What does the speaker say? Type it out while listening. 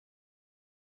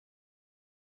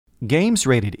Games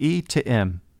rated E to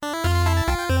M.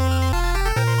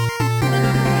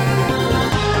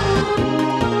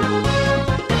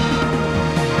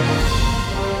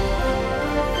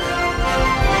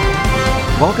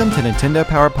 Welcome to Nintendo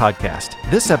Power Podcast.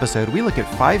 This episode, we look at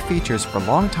 5 features for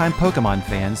longtime Pokemon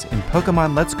fans in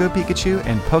Pokemon Let's Go Pikachu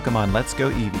and Pokemon Let's Go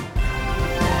Eevee.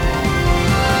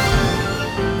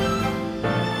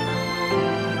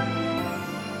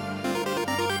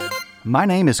 My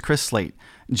name is Chris Slate.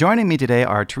 Joining me today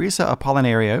are Teresa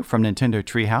Apolinario from Nintendo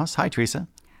Treehouse. Hi, Teresa.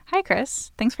 Hi,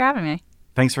 Chris. Thanks for having me.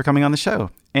 Thanks for coming on the show.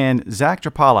 And Zach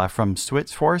Drapala from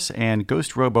Switch Force and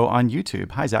Ghost Robo on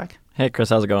YouTube. Hi, Zach. Hey,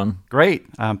 Chris. How's it going? Great.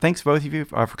 Thanks, both of you,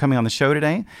 for coming on the show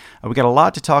today. We got a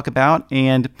lot to talk about,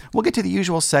 and we'll get to the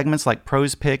usual segments like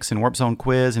Pros Picks and Warp Zone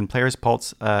Quiz and Players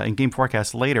Pulse and Game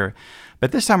Forecast later.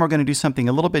 But this time we're going to do something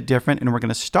a little bit different, and we're going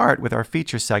to start with our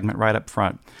feature segment right up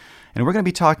front. And we're going to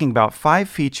be talking about 5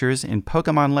 features in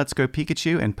Pokemon Let's Go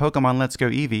Pikachu and Pokemon Let's Go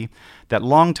Eevee that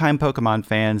longtime Pokemon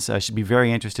fans should be very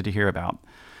interested to hear about.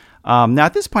 Now,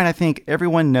 at this point, I think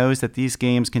everyone knows that these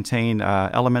games contain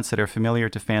elements that are familiar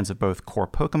to fans of both core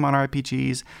Pokemon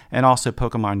RPGs and also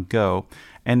Pokemon Go,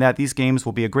 and that these games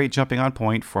will be a great jumping-on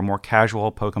point for more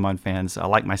casual Pokemon fans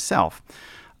like myself,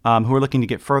 who are looking to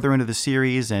get further into the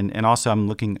series, and also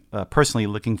I'm personally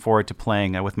looking forward to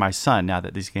playing with my son now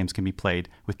that these games can be played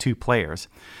with 2 players.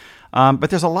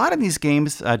 But there's a lot of these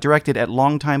games directed at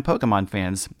longtime Pokemon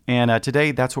fans, and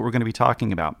today that's what we're going to be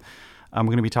talking about. We're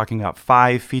going to be talking about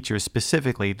 5 features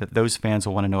specifically that those fans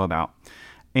will want to know about.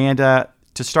 And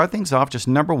to start things off, just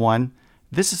number 1,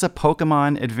 this is a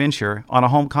Pokemon adventure on a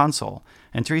home console.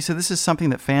 And Teresa, this is something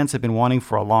that fans have been wanting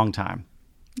for a long time.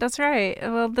 That's right.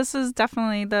 Well, this is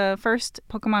definitely the first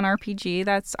Pokemon RPG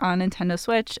that's on Nintendo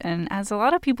Switch. And as a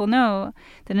lot of people know,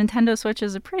 the Nintendo Switch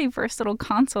is a pretty versatile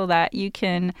console that you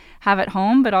can have at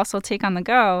home, but also take on the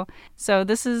go. So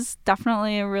this is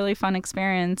definitely a really fun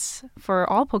experience for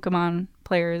all Pokemon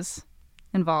players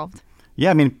involved. Yeah,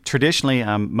 I mean, traditionally,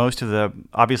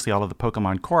 obviously all of the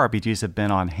Pokemon core RPGs have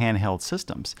been on handheld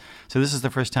systems. So this is the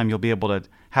first time you'll be able to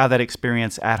have that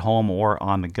experience at home or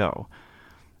on the go.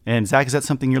 And Zach, is that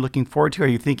something you're looking forward to? Are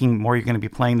you thinking more you're going to be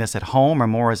playing this at home or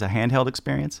more as a handheld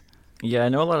experience? Yeah, I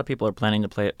know a lot of people are planning to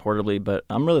play it portably, but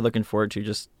I'm really looking forward to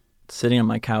just sitting on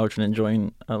my couch and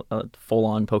enjoying a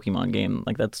full-on Pokemon game.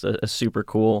 Like, that's a super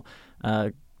cool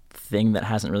thing that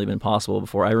hasn't really been possible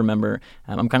before. I remember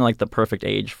I'm kind of like the perfect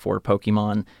age for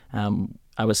Pokemon.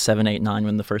 I was 7, 8, 9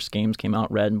 when the first games came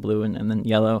out, Red and Blue and then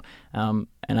Yellow, and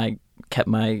I kept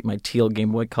my teal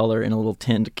Game Boy Color in a little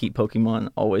tin to keep Pokemon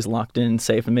always locked in,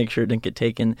 safe, and make sure it didn't get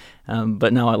taken.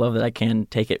 But now I love that I can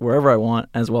take it wherever I want,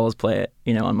 as well as play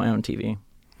it, on my own TV.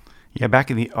 Yeah,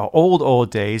 back in the old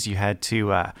days, you had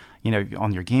to,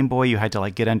 on your Game Boy, you had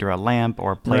to get under a lamp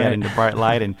or play it into bright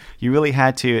light, and you really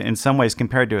had to, in some ways,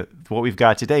 compared to what we've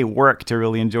got today, work to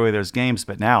really enjoy those games.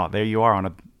 But now, there you are on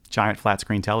a giant flat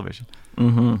screen television.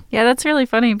 Mm-hmm. Yeah, that's really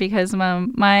funny because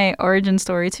my origin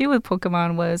story too with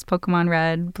Pokemon was Pokemon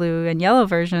Red, Blue, and Yellow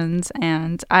versions,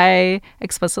 and I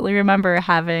explicitly remember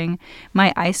having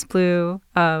my Ice Blue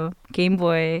Game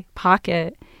Boy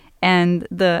Pocket and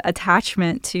the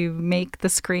attachment to make the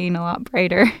screen a lot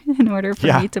brighter in order for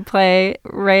me to play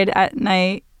right at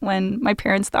night when my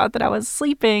parents thought that I was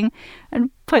sleeping,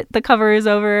 and put the covers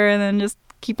over and then just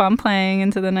keep on playing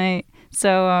into the night.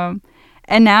 So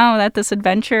and now that this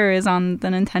adventure is on the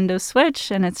Nintendo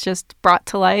Switch and it's just brought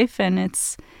to life, and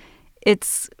it's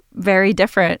very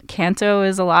different. Kanto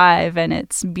is alive and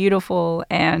it's beautiful,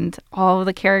 and all of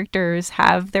the characters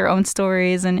have their own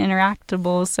stories and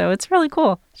interactables, so it's really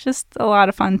cool. It's just a lot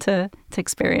of fun to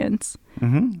experience.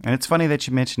 Mm-hmm. And it's funny that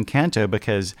you mentioned Kanto,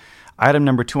 because item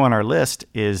number 2 on our list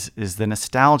is the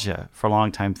nostalgia for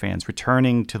longtime fans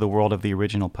returning to the world of the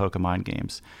original Pokemon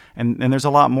games. And there's a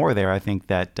lot more there, I think,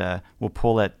 that will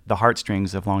pull at the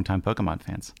heartstrings of longtime Pokemon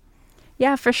fans.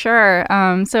 Yeah, for sure.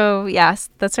 So yes,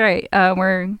 that's right.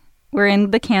 We're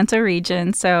in the Kanto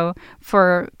region, so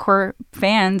for core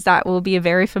fans, that will be a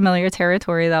very familiar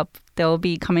territory that they'll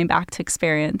be coming back to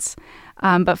experience.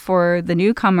 But for the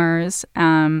newcomers,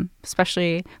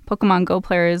 especially Pokemon Go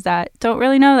players that don't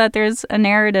really know that there's a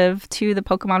narrative to the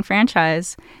Pokemon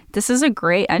franchise, this is a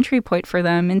great entry point for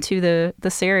them into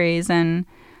the series. And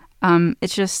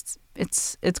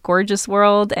it's gorgeous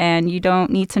world, and you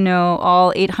don't need to know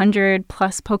all 800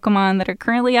 plus Pokemon that are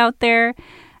currently out there.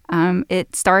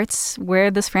 It starts where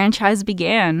this franchise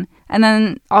began. And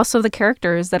then also the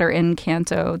characters that are in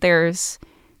Kanto. There's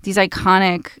these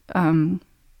iconic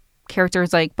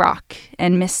characters like Brock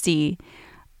and Misty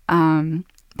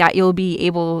that you'll be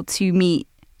able to meet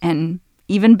and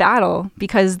even battle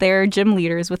because they're gym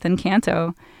leaders within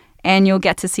Kanto. and you'll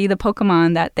get to see the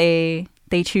Pokemon that they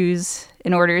choose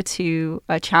in order to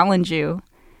challenge you.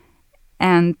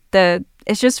 And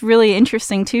it's just really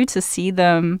interesting too to see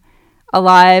them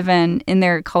alive and in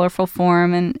their colorful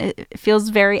form, and it feels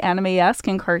very anime-esque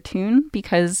and cartoon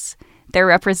because their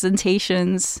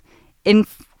representations in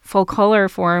full color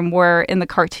form were in the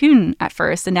cartoon at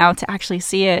first, and now to actually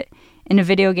see it in a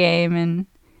video game, and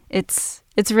it's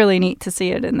really neat to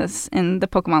see it in the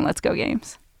Pokemon Let's Go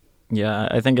games. Yeah,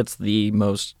 I think it's the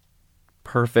most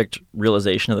perfect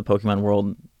realization of the Pokemon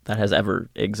world that has ever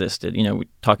existed. You know,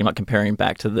 talking about comparing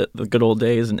back to the good old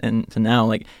days and to now,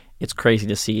 like, it's crazy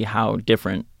to see how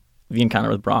different the encounter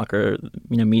with Brock or,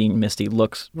 you know, meeting Misty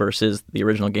looks versus the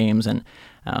original games. And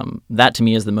that to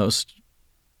me is the most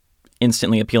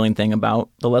instantly appealing thing about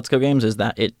the Let's Go games, is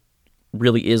that it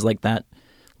really is like that,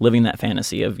 living that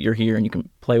fantasy of you're here and you can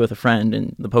play with a friend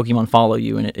and the Pokemon follow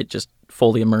you, and it just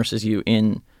fully immerses you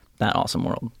in that awesome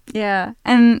world. Yeah,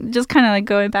 and just kind of like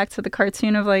going back to the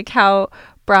cartoon of like how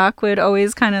Brock would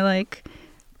always kind of like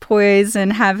poise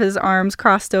and have his arms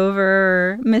crossed over,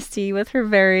 or Misty with her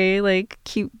very like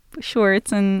cute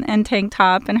shorts and tank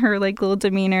top and her like little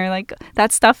demeanor, like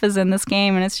that stuff is in this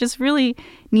game, and it's just really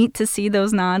neat to see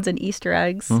those nods and Easter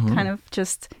eggs kind of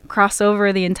just cross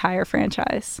over the entire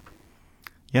franchise.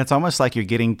 Yeah, it's almost like you're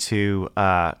getting to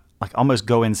like almost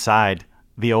go inside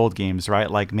the old games, right?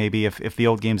 Like maybe if the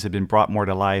old games had been brought more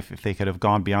to life, if they could have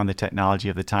gone beyond the technology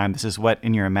of the time, this is what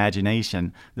in your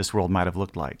imagination this world might have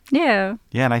looked like. Yeah.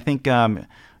 Yeah, and I think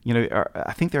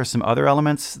I think there are some other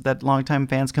elements that longtime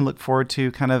fans can look forward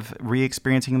to kind of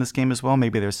re-experiencing in this game as well.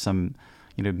 Maybe there's some,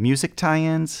 music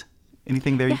tie-ins.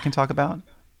 Anything there you can talk about?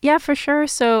 Yeah, for sure.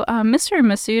 So Mr.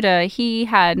 Masuda, he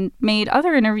had made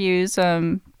other interviews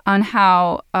on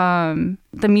how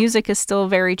the music is still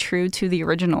very true to the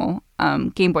original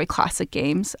Game Boy Classic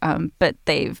games, but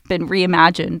they've been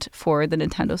reimagined for the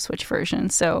Nintendo Switch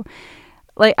version. So,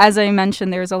 like as I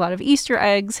mentioned, there's a lot of Easter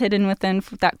eggs hidden within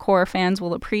that core fans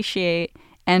will appreciate,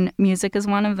 and music is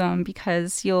one of them,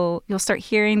 because you'll start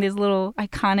hearing these little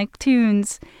iconic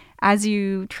tunes as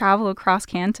you travel across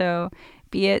Kanto.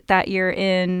 Be it that you're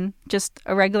in just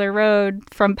a regular road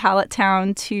from Pallet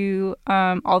Town to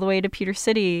all the way to Pewter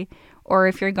City, or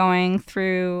if you're going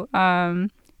through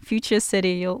Fuchsia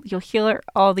City, you'll hear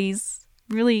all these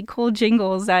really cool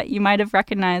jingles that you might have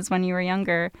recognized when you were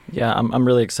younger. Yeah, I'm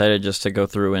really excited just to go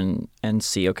through and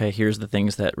see, okay, here's the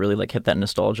things that really like hit that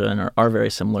nostalgia and are very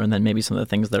similar, and then maybe some of the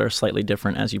things that are slightly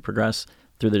different as you progress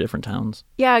through the different towns.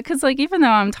 Yeah, because like even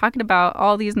though I'm talking about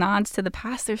all these nods to the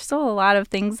past, there's still a lot of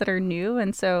things that are new,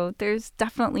 and so there's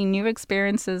definitely new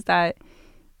experiences that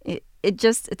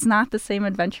it's not the same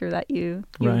adventure that you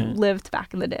Right. lived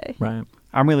back in the day. Right.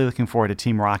 I'm really looking forward to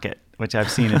Team Rocket, which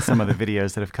I've seen in some of the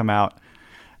videos that have come out.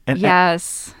 And,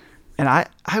 Yes. And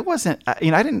I wasn't,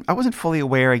 I wasn't fully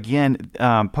aware. Again,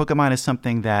 Pokemon is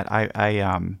something that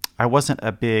I wasn't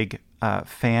a big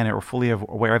fan or fully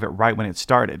aware of it right when it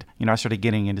started. I started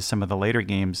getting into some of the later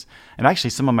games, and actually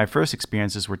some of my first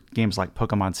experiences were games like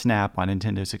Pokemon Snap on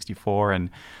Nintendo 64, and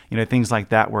things like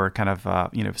that were kind of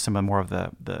some of more of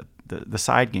the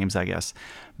side games, I guess.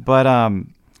 But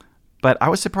I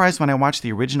was surprised when I watched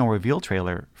the original reveal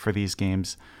trailer for these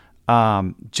games,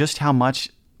 just how much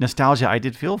nostalgia I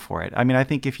did feel for it. I mean, I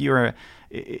think if you're a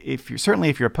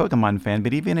Pokemon fan,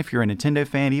 but even if you're a Nintendo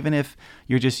fan, even if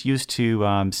you're just used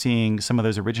to seeing some of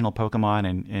those original Pokemon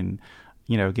in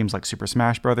games like Super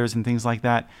Smash Brothers and things like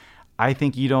that, I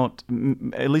think you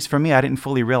don't. At least for me, I didn't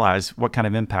fully realize what kind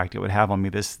of impact it would have on me.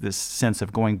 This sense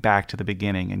of going back to the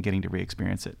beginning and getting to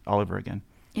re-experience it all over again.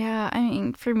 Yeah, I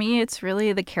mean, for me, it's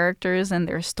really the characters and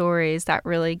their stories that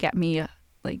really get me,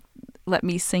 like, let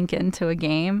me sink into a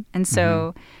game. And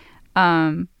so,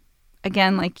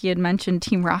 again, like you had mentioned,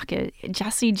 Team Rocket,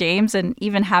 Jesse James, and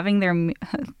even having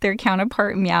their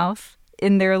counterpart Meowth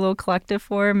in their little collective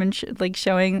form and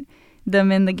showing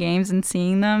them in the games and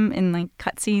seeing them in like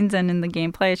cutscenes and in the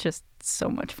gameplay, it's just so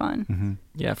much fun. Mm-hmm.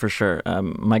 Yeah, for sure.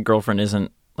 My girlfriend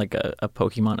isn't like a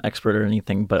Pokemon expert or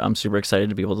anything, but I'm super excited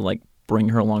to be able to like bring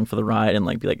her along for the ride and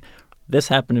like be like, this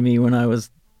happened to me when I was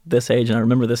this age, and I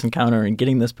remember this encounter and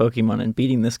getting this Pokemon and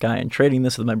beating this guy and trading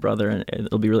this with my brother, and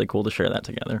it'll be really cool to share that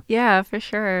together. Yeah, for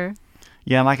sure.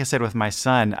 Yeah, and like I said with my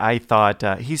son, I thought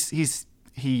he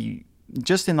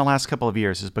just in the last couple of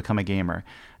years has become a gamer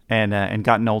and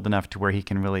gotten old enough to where he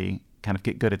can really kind of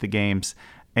get good at the games.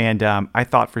 And I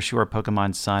thought for sure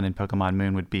Pokemon Sun and Pokemon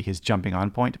Moon would be his jumping on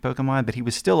point to Pokemon, but he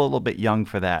was still a little bit young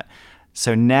for that.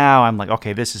 So now I'm like,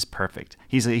 okay, this is perfect.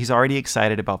 He's already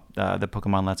excited about the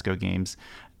Pokemon Let's Go games.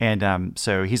 And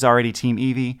so he's already Team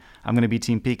Eevee. I'm going to be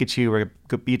Team Pikachu. We're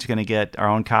each going to get our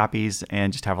own copies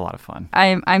and just have a lot of fun.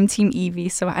 I'm Team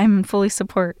Eevee, so I'm in fully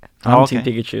support. I'm okay.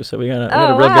 Team Pikachu, so we got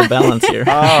a real good balance here.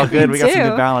 Oh, good. We got some too.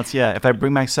 good balance. Yeah. If I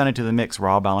bring my son into the mix, we're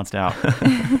all balanced out.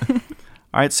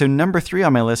 All right. So number 3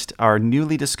 on my list are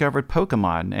newly discovered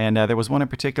Pokemon. And there was one in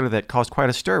particular that caused quite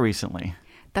a stir recently.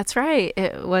 That's right.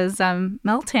 It was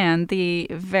Meltan,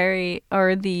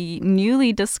 the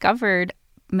newly discovered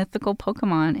mythical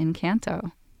Pokemon in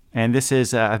Kanto. And this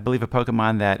is, I believe, a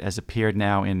Pokemon that has appeared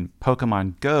now in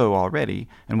Pokemon Go already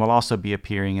and will also be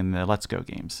appearing in the Let's Go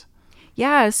games.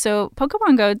 Yeah, so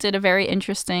Pokemon Go did a very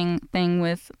interesting thing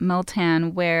with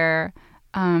Meltan where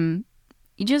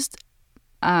he just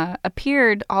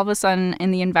appeared all of a sudden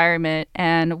in the environment,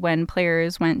 and when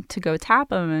players went to go tap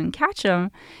him and catch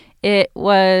him, it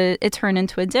turned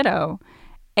into a Ditto.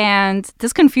 And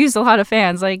this confused a lot of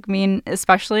fans,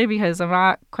 especially because I'm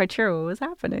not quite sure what was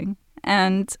happening.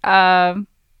 And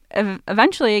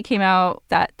eventually it came out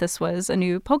that this was a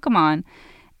new Pokemon,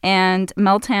 and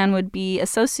Meltan would be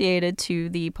associated to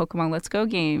the Pokemon Let's Go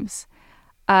games.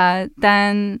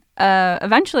 Then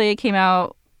eventually it came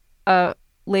out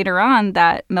later on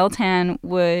that Meltan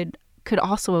could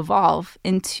also evolve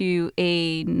into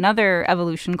another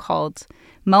evolution called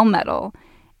Melmetal.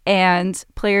 And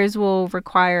players will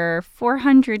require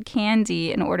 400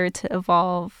 candy in order to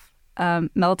evolve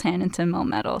Meltan into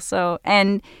Melmetal. So,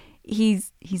 and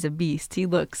he's a beast.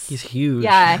 He's huge.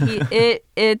 Yeah,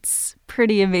 it's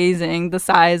pretty amazing, the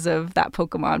size of that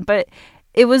Pokemon. But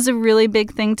it was a really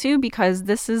big thing too, because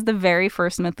this is the very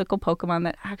first mythical Pokemon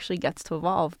that actually gets to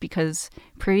evolve, because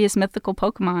previous mythical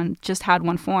Pokemon just had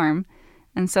one form.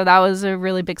 And so that was a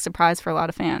really big surprise for a lot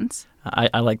of fans.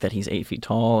 I like that he's 8 feet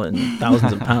tall and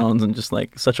thousands of pounds and just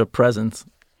like such a presence.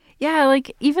 Yeah,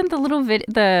 like even the little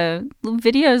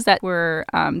videos that were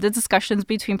the discussions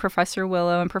between Professor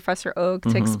Willow and Professor Oak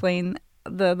to explain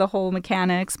the whole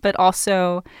mechanics, but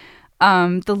also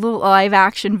the little live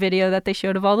action video that they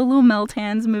showed of all the little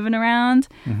Meltans moving around.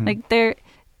 Like they're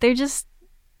just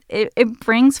it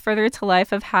brings further to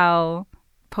life of how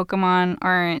Pokemon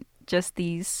aren't just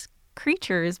these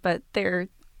creatures, but they're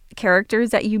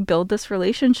characters that you build this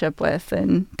relationship with,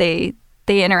 and they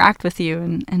interact with you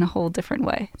in a whole different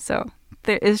way. So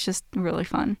it's just really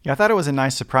fun. Yeah, I thought it was a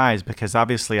nice surprise because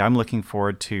obviously I'm looking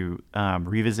forward to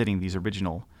revisiting these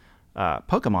original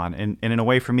Pokemon, and in a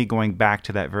way for me going back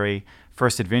to that very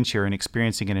first adventure and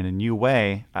experiencing it in a new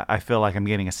way, I feel like I'm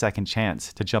getting a second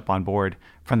chance to jump on board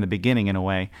from the beginning in a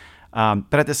way.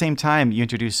 But at the same time, you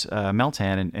introduce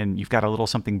Meltan, and you've got a little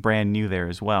something brand new there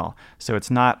as well. So it's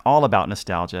not all about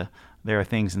nostalgia. There are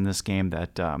things in this game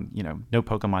that no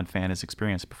Pokemon fan has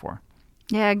experienced before.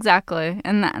 Yeah, exactly.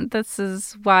 And this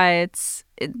is why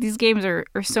these games are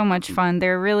so much fun.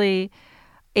 They're really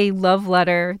a love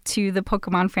letter to the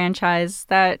Pokemon franchise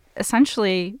that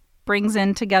essentially brings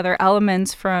in together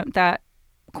elements from that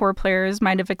core players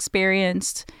might have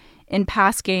experienced in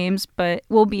past games, but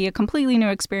will be a completely new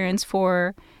experience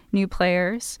for new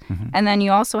players. And then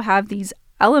you also have these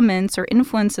elements or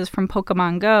influences from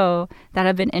Pokemon Go that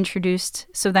have been introduced,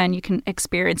 so then you can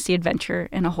experience the adventure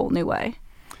in a whole new way.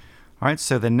 All right,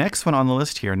 so the next one on the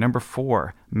list here, number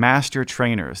 4, Master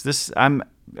Trainers. I'm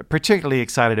particularly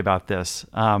excited about this.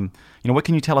 What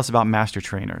can you tell us about Master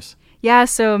Trainers? Yeah,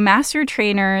 so Master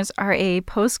Trainers are a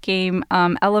post-game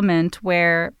element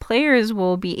where players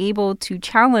will be able to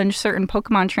challenge certain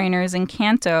Pokemon trainers in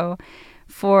Kanto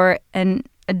for an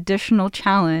additional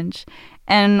challenge.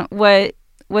 And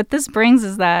what this brings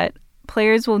is that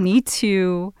players will need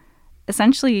to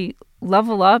essentially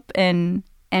level up and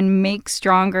make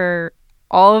stronger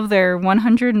all of their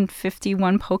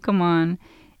 151 Pokemon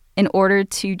in order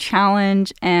to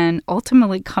challenge and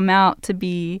ultimately come out to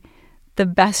be the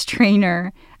best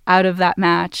trainer out of that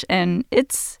match. And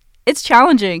it's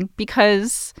challenging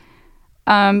because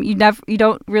you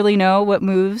don't really know what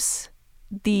moves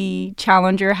the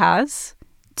challenger has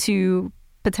to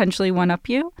potentially one-up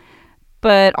you,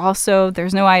 but also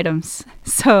there's no items,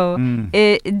 so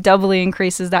it doubly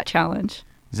increases that challenge.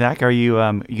 Zach, are you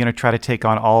going to try to take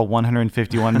on all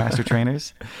 151 Master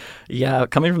Trainers? Yeah,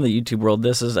 coming from the YouTube world,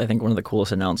 this is, I think, one of the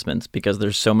coolest announcements because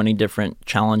there's so many different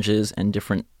challenges and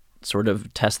different sort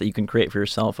of tests that you can create for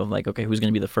yourself of like, okay, who's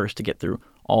going to be the first to get through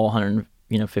all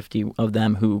 150 of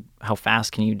them? How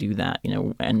fast can you do that?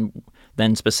 And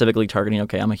then specifically targeting,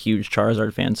 okay, I'm a huge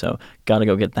Charizard fan, so got to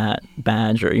go get that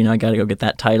badge, or I got to go get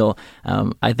that title.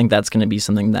 I think that's going to be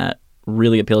something that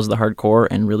really appeals to the hardcore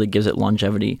and really gives it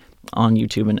longevity on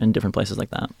YouTube and different places like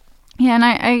that. Yeah,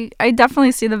 and I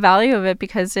definitely see the value of it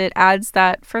because it adds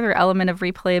that further element of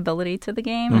replayability to the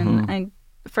game, and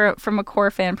from a core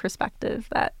fan perspective,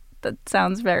 that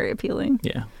sounds very appealing.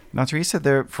 Yeah. Now, Teresa,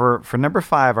 there for number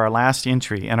 5, our last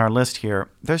entry in our list here,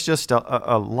 there's just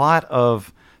a lot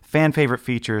of fan favorite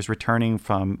features returning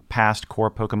from past core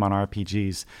Pokemon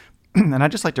RPGs. And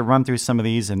I'd just like to run through some of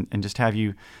these and just have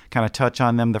you kind of touch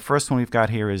on them. The first one we've got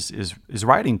here is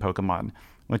riding Pokemon,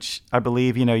 which I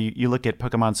believe, you look at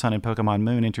Pokemon Sun and Pokemon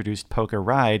Moon introduced Poke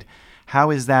Ride. How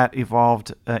has that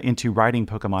evolved into riding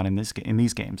Pokemon in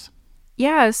these games?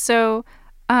 Yeah, so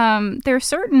there are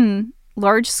certain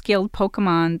large-scaled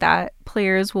Pokemon that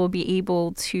players will be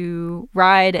able to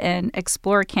ride and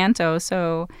explore Kanto.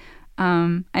 So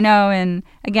I know in,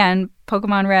 again,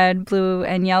 Pokemon Red, Blue,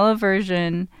 and Yellow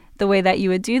version, the way that you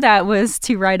would do that was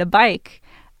to ride a bike.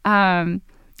 And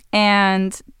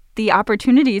the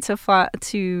opportunity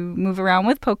to move around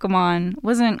with Pokemon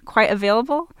wasn't quite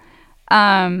available.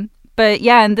 But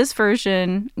yeah, in this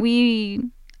version,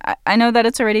 I know that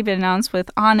it's already been announced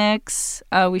with Onix.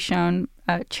 We've shown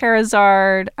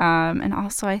Charizard, and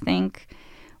also I think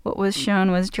what was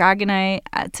shown was Dragonite,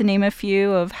 to name a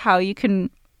few of how you can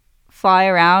fly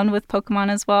around with Pokemon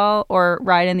as well, or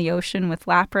ride in the ocean with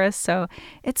Lapras. So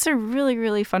it's a really,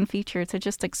 really fun feature to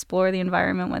just explore the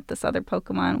environment with this other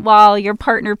Pokemon while your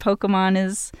partner Pokemon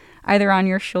is either on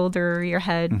your shoulder or your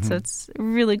head. So it's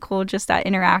really cool, just that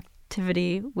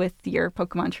interactivity with your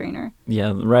Pokemon trainer. Yeah,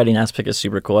 the riding aspect is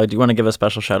super cool. I do want to give a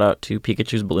special shout out to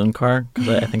Pikachu's balloon car,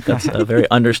 because I think that's a very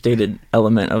understated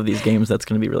element of these games that's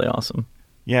going to be really awesome.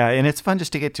 Yeah, and it's fun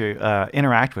just to get to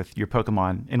interact with your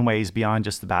Pokemon in ways beyond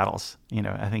just the battles.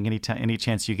 I think any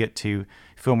chance you get to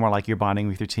feel more like you're bonding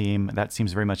with your team, that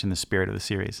seems very much in the spirit of the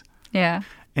series. Yeah.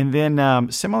 And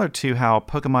then similar to how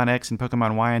Pokemon X and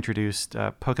Pokemon Y introduced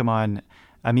Pokemon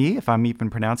Ami, if I'm even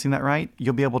pronouncing that right,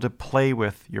 you'll be able to play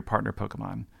with your partner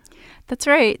Pokemon. That's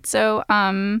right. So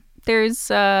there's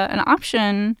an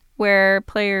option where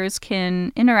players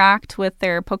can interact with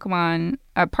their Pokemon,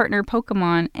 partner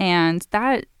Pokemon, and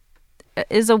that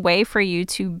is a way for you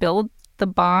to build the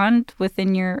bond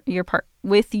within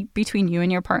between you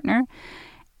and your partner.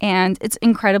 And it's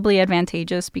incredibly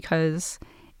advantageous because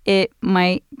it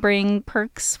might bring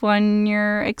perks when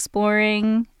you're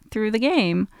exploring through the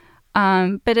game.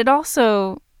 But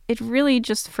it really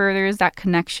just furthers that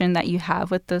connection that you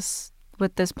have with this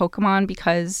Pokemon,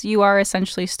 because you are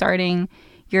essentially starting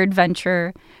your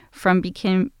adventure from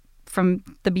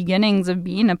the beginnings of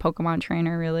being a Pokemon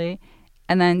trainer, really,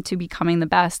 and then to becoming the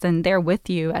best, and they're with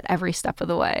you at every step of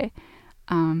the way.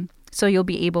 So you'll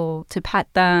be able to pet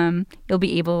them, you'll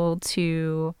be able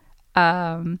to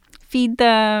feed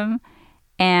them,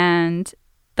 and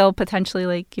they'll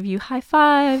potentially give you high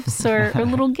fives or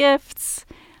little gifts.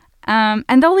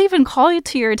 And they'll even call you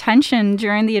to your attention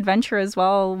during the adventure as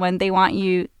well when they want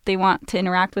to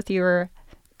interact with you or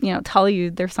tell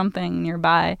you there's something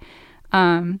nearby.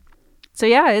 So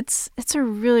yeah, it's a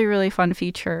really, really fun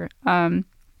feature. I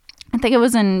think it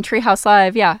was in Treehouse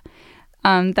Live,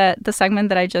 that the segment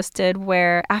that I just did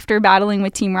where after battling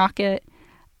with Team Rocket,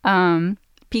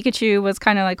 Pikachu was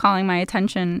kind of calling my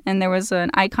attention, and there was an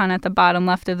icon at the bottom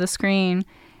left of the screen,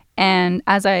 and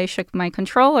as I shook my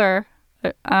controller,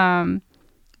 then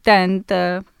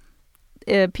the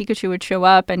Pikachu would show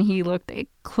up, and he looked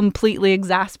completely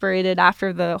exasperated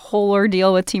after the whole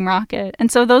ordeal with Team Rocket.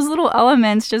 And so those little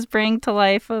elements just bring to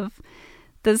life of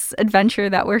this adventure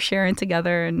that we're sharing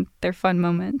together, and they're fun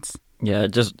moments. Yeah,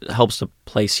 it just helps to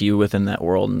place you within that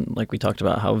world. And like we talked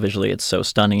about how visually it's so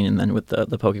stunning, and then with the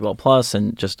Pokeball Plus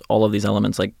and just all of these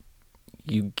elements,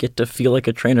 you get to feel like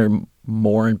a trainer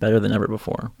more and better than ever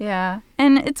before. Yeah,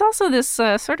 and it's also this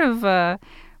sort of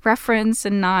reference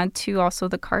and nod to also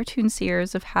the cartoon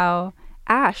series of how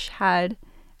Ash had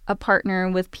a partner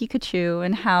with Pikachu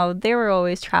and how they were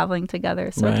always traveling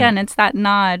together. So Right. Again, it's that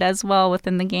nod as well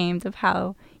within the games of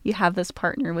how you have this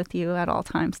partner with you at all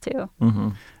times too. Mm-hmm.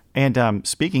 And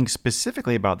speaking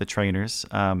specifically about the trainers,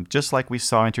 just like we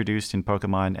saw introduced in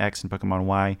Pokemon X and Pokemon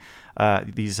Y,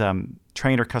 these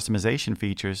trainer customization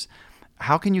features,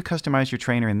 how can you customize your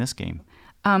trainer in this game?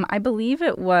 I believe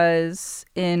it was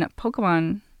in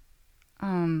Pokemon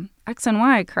X and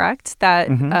Y, correct? That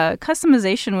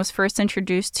customization was first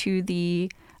introduced to the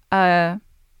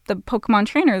Pokemon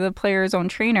trainer, the player's own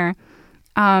trainer.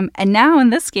 And now in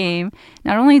this game,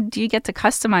 not only do you get to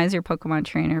customize your Pokemon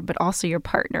trainer, but also your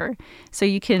partner. So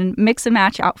you can mix and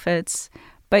match outfits,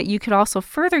 but you could also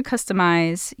further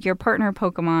customize your partner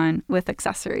Pokemon with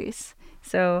accessories.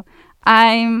 So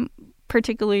I'm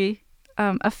particularly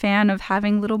a fan of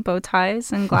having little bow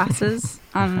ties and glasses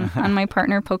on my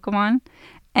partner Pokemon.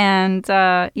 And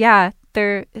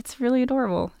it's really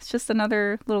adorable. It's just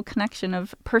another little connection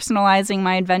of personalizing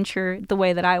my adventure the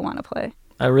way that I want to play.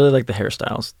 I really like the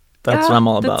hairstyles. That's what I'm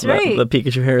all about. That's right. The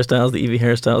Pikachu hairstyles, the Eevee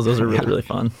hairstyles, those are really, really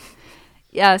fun.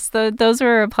 Yes, those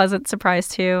were a pleasant surprise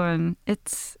too. And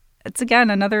it's again,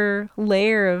 another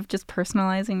layer of just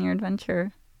personalizing your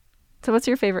adventure. So what's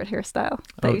your favorite hairstyle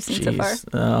that you've seen so far?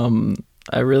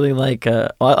 I really like, I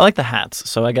like the hats.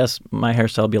 So I guess my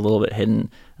hairstyle will be a little bit hidden.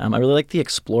 I really like the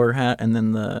Explorer hat, and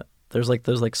then there's like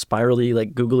those like spirally,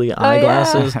 like googly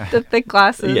eyeglasses. Yeah. The thick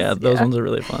glasses. Yeah, those ones are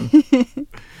really fun.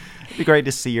 It'd be great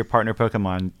to see your partner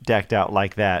Pokemon decked out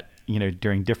like that,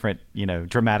 during different,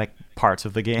 dramatic parts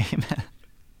of the game.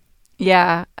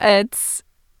 Yeah,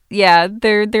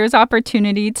 there's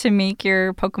opportunity to make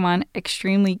your Pokemon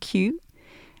extremely cute,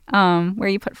 where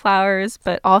you put flowers,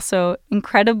 but also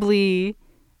incredibly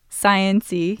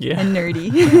science-y and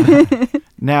nerdy.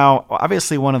 Now,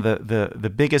 obviously, one of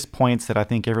the biggest points that I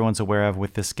think everyone's aware of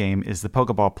with this game is the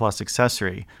Pokeball Plus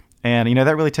accessory. And,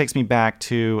 that really takes me back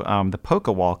to the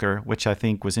Pokewalker, which I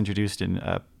think was introduced in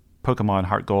Pokemon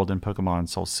Heart Gold and Pokemon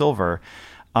Soul Silver.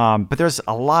 But there's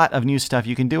a lot of new stuff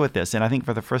you can do with this. And I think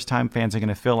for the first time, fans are going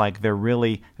to feel like they're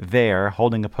really there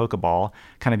holding a Pokeball,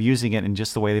 kind of using it in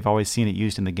just the way they've always seen it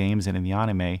used in the games and in the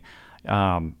anime.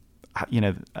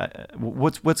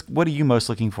 What are you most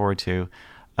looking forward to,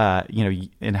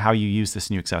 in how you use this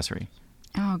new accessory?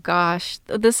 Oh gosh,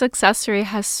 this accessory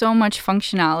has so much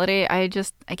functionality.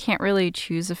 I can't really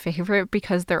choose a favorite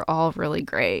because they're all really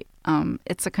great.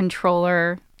 It's a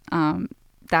controller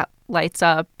that lights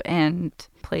up and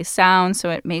plays sound, so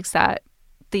it makes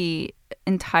the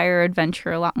entire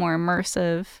adventure a lot more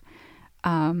immersive.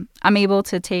 I'm able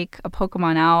to take a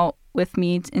Pokemon out with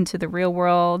me into the real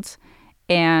world,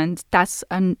 and that's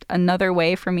another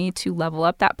way for me to level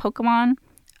up that Pokemon,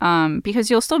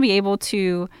 because you'll still be able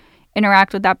to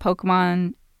interact with that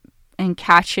Pokemon and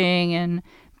catching and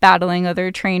battling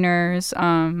other trainers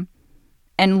and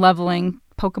leveling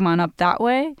Pokemon up that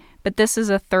way. But this is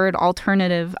a third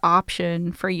alternative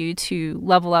option for you to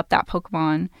level up that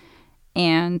Pokemon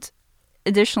and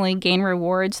additionally gain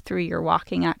rewards through your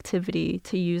walking activity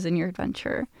to use in your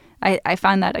adventure. I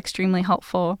find that extremely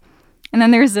helpful. And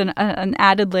then there's an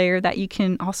added layer that you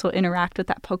can also interact with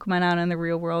that Pokemon out in the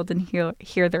real world and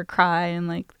hear their cry and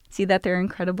like see that they're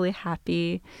incredibly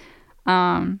happy.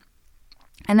 And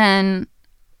then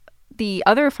the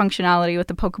other functionality with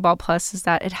the Pokeball Plus is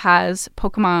that it has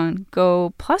Pokemon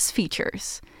Go Plus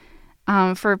features.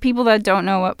 For people that don't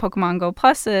know what Pokemon Go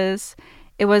Plus is,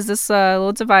 it was this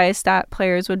little device that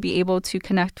players would be able to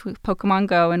connect with Pokemon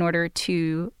Go in order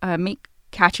to make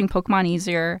catching Pokemon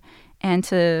easier and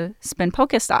to spin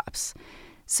Pokestops.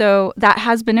 So that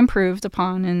has been improved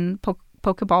upon in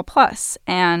Pokeball Plus.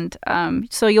 And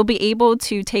so you'll be able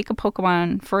to take a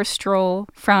Pokemon for a stroll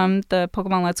from the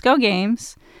Pokemon Let's Go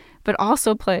games, but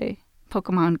also play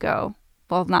Pokemon Go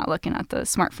while not looking at the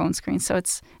smartphone screen. So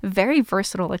it's a very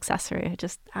versatile accessory. I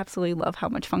just absolutely love how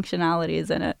much functionality is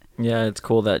in it. Yeah, it's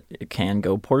cool that it can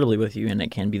go portably with you and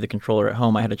it can be the controller at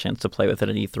home. I had a chance to play with it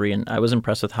at E3 and I was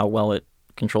impressed with how well it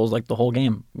controls like the whole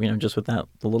game, just with the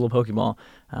little Pokeball.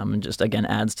 And just again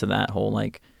adds to that whole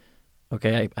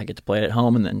okay, I get to play it at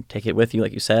home and then take it with you,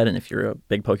 like you said. And if you're a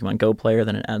big Pokemon Go player,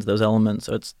 then it adds those elements.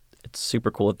 So it's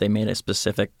super cool that they made a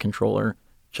specific controller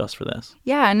just for this.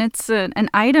 Yeah, and it's an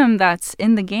item that's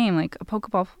in the game, like a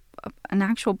Pokeball, an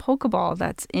actual Pokeball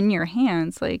that's in your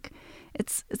hands. Like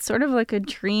it's sort of like a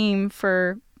dream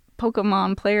for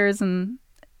Pokemon players and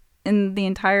in the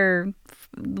entire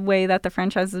way that the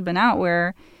franchise has been out,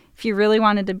 where if you really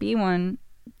wanted to be one,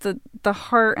 the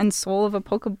heart and soul of a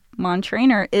Pokemon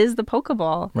trainer is the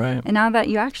Pokeball. Right. And now that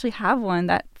you actually have one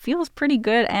that feels pretty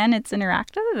good and it's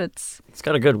interactive, it's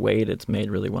got a good weight. It's made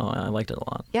really well. I liked it a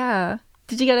lot. Yeah.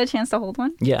 Did you get a chance to hold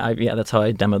one? Yeah, that's how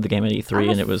I demoed the game at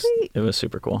E3, and it was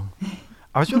super cool.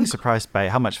 I was really surprised by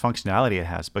how much functionality it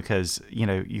has because,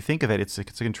 you think of it, it's a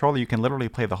controller. You can literally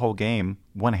play the whole game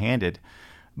one-handed,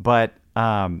 but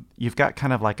you've got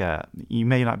kind of you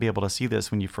may not be able to see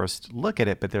this when you first look at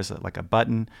it, but there's a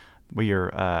button where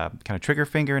your kind of trigger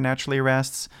finger naturally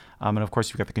rests. And of course,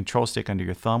 you've got the control stick under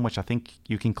your thumb, which I think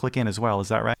you can click in as well. Is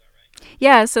that right?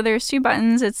 Yeah, so there's two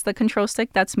buttons. It's the control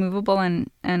stick that's movable and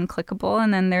clickable,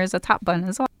 and then there's a top button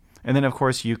as well. And then, of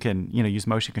course, you can use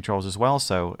motion controls as well.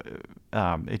 So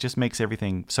it just makes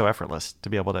everything so effortless to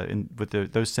be able to, with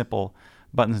those simple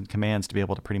buttons and commands, to be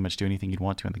able to pretty much do anything you'd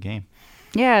want to in the game.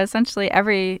 Yeah, essentially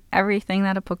everything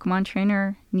that a Pokemon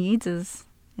trainer needs is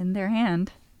in their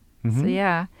hand. Mm-hmm. So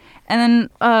yeah. And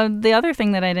then the other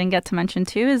thing that I didn't get to mention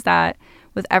too is that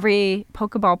with every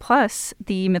Pokeball Plus,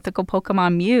 the mythical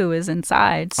Pokemon Mew is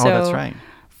inside. So that's right.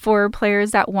 for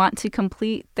players that want to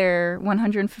complete their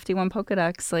 151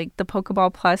 Pokedex, like the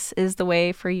Pokeball Plus is the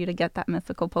way for you to get that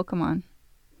mythical Pokemon.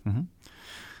 Mm-hmm.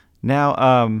 Now,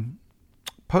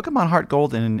 Pokemon Heart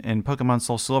Gold and Pokemon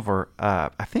Soul Silver,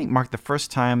 I think marked the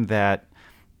first time that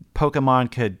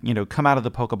Pokemon could, come out of the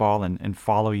Pokeball and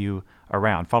follow you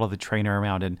around, follow the trainer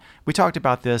around. And we talked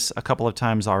about this a couple of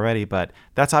times already, but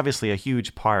that's obviously a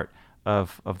huge part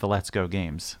of the Let's Go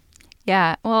games.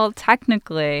 Yeah, well,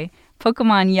 technically,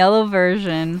 Pokemon Yellow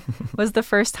version was the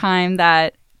first time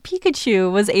that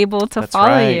Pikachu was able to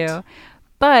follow you.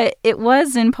 But it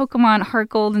was in Pokemon Heart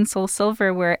Gold and Soul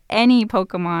Silver where any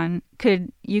Pokemon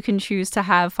you can choose to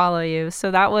have follow you. So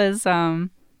that was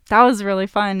really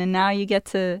fun. And now you get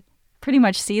to pretty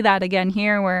much see that again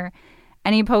here, where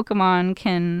any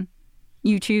Pokemon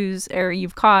you choose or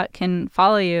you've caught can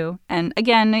follow you. And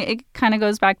again, it kind of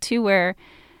goes back to where,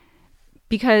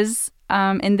 because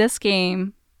in this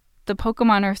game, the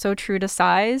Pokemon are so true to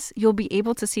size, you'll be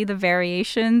able to see the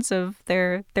variations of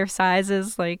their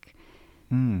sizes. Like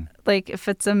if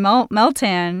it's a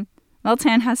Meltan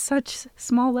has such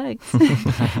small legs.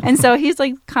 And so he's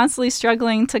like constantly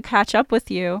struggling to catch up with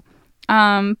you.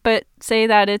 But say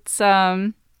that it's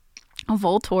a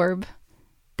Voltorb,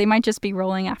 they might just be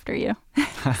rolling after you.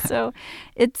 So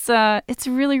it's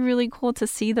really, really cool to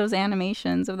see those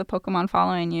animations of the Pokemon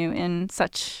following you in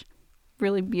such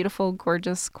really beautiful,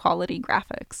 gorgeous quality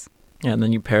graphics. Yeah, and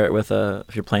then you pair it with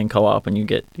if you're playing co-op and you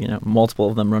get multiple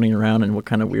of them running around, and what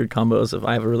kind of weird combos. If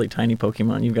I have a really tiny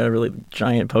Pokemon, you've got a really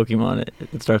giant Pokemon,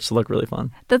 it starts to look really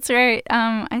fun. That's right.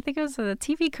 I think it was a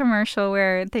TV commercial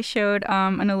where they showed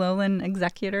an Alolan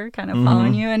Executor kind of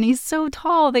following you, and he's so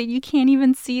tall that you can't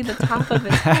even see the top of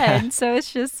his head. So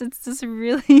it's this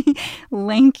really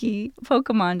lanky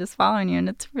Pokemon just following you, and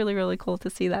it's really, really cool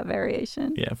to see that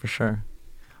variation. Yeah, for sure.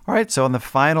 All right, so on the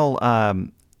final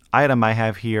item I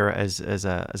have here as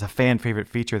a fan favorite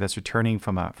feature that's returning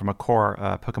from a core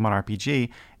Pokemon RPG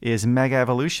is Mega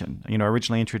Evolution.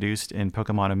 Originally introduced in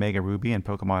Pokemon Omega Ruby and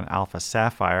Pokemon Alpha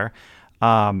Sapphire.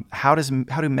 How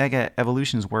do Mega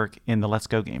Evolutions work in the Let's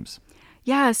Go games?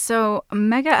 Yeah, so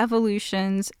Mega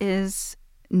Evolutions is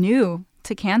new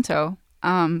to Kanto,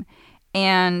 and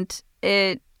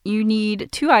you need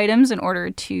 2 items in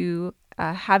order to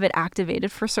have it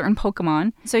activated for certain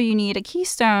Pokemon. So you need a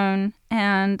Keystone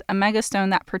and a Mega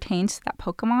Stone that pertains to that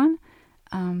Pokemon.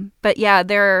 But yeah,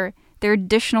 there are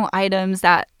additional items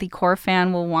that the core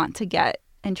fan will want to get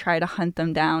and try to hunt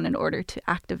them down in order to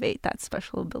activate that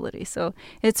special ability. So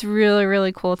it's really,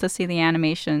 really cool to see the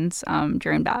animations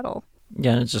during battle.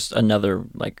 Yeah, and it's just another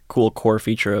cool core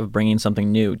feature of bringing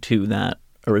something new to that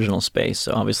original space.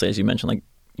 So obviously, as you mentioned,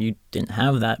 you didn't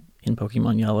have that in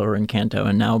Pokemon Yellow or in Kanto,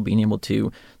 and now being able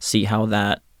to see how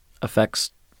that affects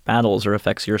battles or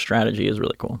affects your strategy is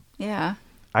really cool. Yeah.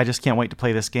 I just can't wait to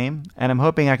play this game, and I'm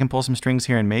hoping I can pull some strings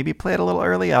here and maybe play it a little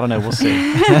early. I don't know. We'll see.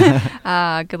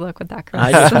 Good luck with that, Chris.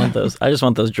 I just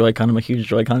want those Joy-Con. I'm a huge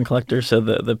Joy-Con collector, so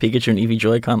the Pikachu and Eevee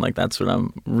Joy-Con, that's what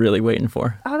I'm really waiting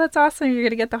for. Oh, that's awesome. You're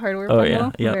going to get the hardware bundle?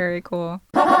 Yeah. Yep. Very cool.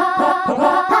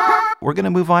 We're going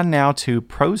to move on now to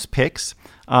Pros Picks.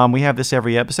 We have this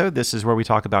every episode. This is where we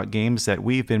talk about games that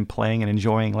we've been playing and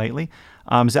enjoying lately.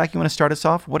 Zach, you want to start us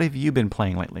off? What have you been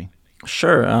playing lately?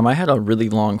 Sure. I had a really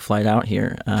long flight out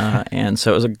here, and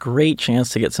so it was a great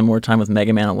chance to get some more time with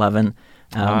Mega Man 11.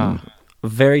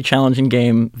 Very challenging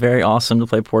game, very awesome to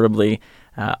play portably.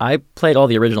 I played all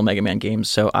the original Mega Man games,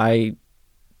 so I,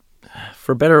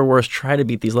 for better or worse, try to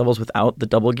beat these levels without the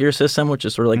double gear system, which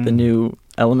is sort of the new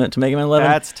element to Mega Man 11.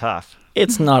 That's tough.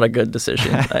 It's not a good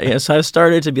decision. So I've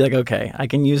started to be okay, I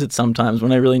can use it sometimes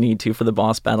when I really need to for the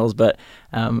boss battles, but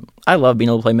I love being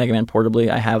able to play Mega Man portably.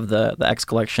 I have the X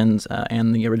collections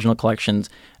and the original collections,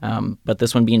 but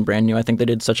this one being brand new, I think they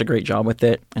did such a great job with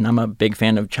it, and I'm a big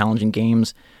fan of challenging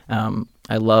games.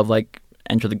 I love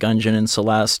Enter the Gungeon and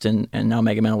Celeste and now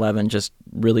Mega Man 11 just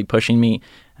really pushing me.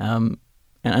 And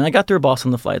I got through a boss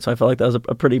on the flight, so I felt like that was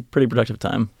a pretty productive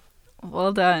time.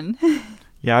 Well done.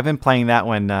 Yeah, I've been playing that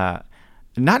one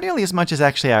not nearly as much as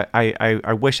actually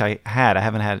I wish I had.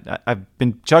 I've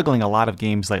been juggling a lot of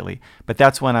games lately, but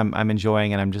that's one I'm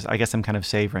enjoying, and I guess I'm kind of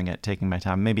savoring it, taking my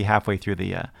time, maybe halfway through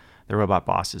the robot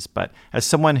bosses. But as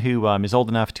someone who is old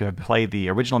enough to have played the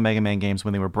original Mega Man games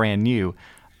when they were brand new,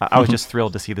 I was just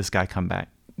thrilled to see this guy come back.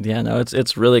 Yeah, no,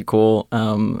 it's really cool,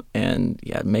 and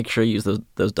yeah, make sure you use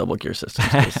those double gear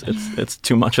systems. It's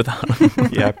too much without them.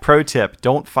 Yeah, pro tip: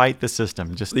 don't fight the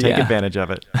system; just take advantage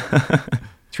of it.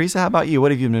 Teresa, how about you?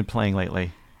 What have you been playing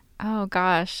lately? Oh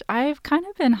gosh, I've kind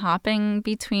of been hopping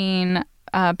between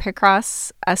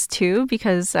Picross S2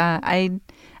 because I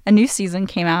a new season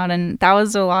came out, and that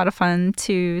was a lot of fun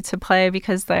to play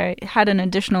because they had an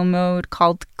additional mode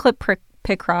called Clip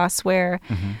Picross, where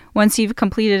once you've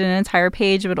completed an entire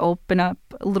page, it would open up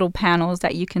little panels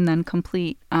that you can then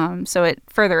complete. So it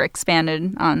further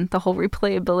expanded on the whole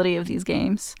replayability of these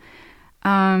games.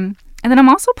 And then I'm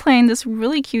also playing this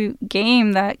really cute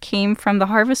game that came from the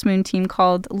Harvest Moon team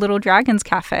called Little Dragons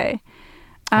Cafe.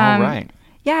 All right.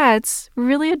 Yeah, it's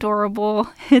really adorable.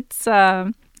 It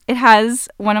has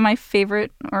one of my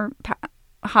favorite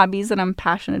hobbies that I'm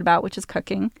passionate about, which is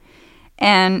cooking.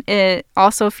 And it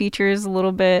also features a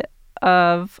little bit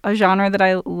of a genre that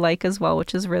I like as well,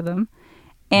 which is rhythm.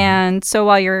 And so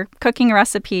while you're cooking a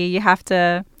recipe, you have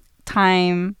to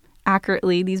time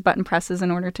accurately these button presses in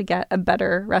order to get a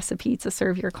better recipe to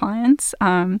serve your clients.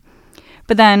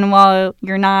 But then while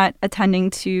you're not attending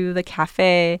to the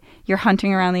cafe, you're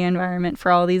hunting around the environment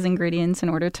for all these ingredients in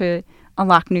order to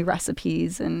unlock new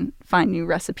recipes and find new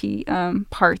recipe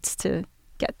parts to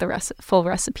get the full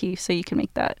recipe so you can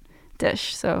make that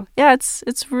dish. So yeah,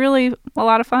 it's really a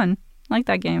lot of fun. I like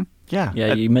that game. Yeah.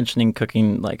 Yeah, you mentioning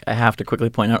cooking, like I have to quickly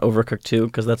point out Overcooked 2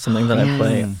 because that's something that I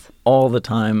play all the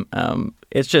time.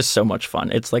 It's just so much fun.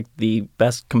 It's like the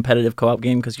best competitive co-op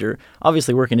game because you're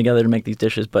obviously working together to make these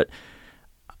dishes, but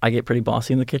I get pretty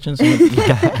bossy in the kitchen, so you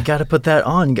got to put that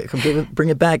on, bring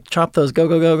it back, chop those,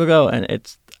 go. And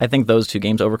I think those two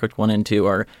games, Overcooked 1 and 2,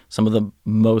 are some of the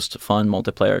most fun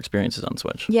multiplayer experiences on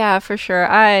Switch. Yeah, for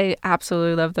sure. I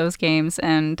absolutely love those games,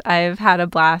 and I've had a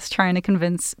blast trying to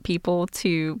convince people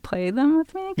to play them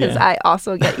with me because I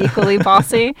also get equally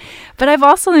bossy. But I've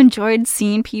also enjoyed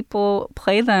seeing people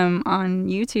play them on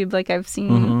YouTube. Like I've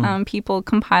seen people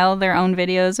compile their own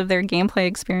videos of their gameplay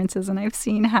experiences, and I've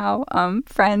seen how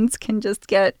friends can just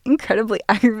get incredibly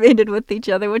aggravated with each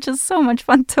other, which is so much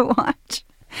fun to watch.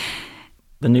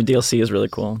 The new DLC is really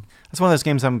cool. That's one of those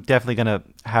games I'm definitely going to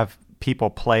have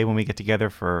people play when we get together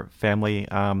for family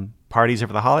parties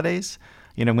over the holidays.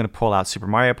 You know, I'm going to pull out Super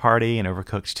Mario Party and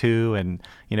Overcooked 2, and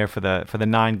you know, for the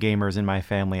non-gamers in my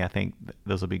family, I think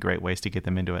those will be great ways to get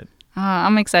them into it.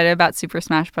 I'm excited about Super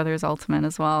Smash Bros. Ultimate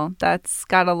as well. That's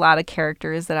got a lot of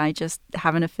characters that I just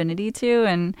have an affinity to,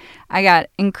 and I got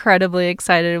incredibly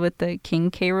excited with the King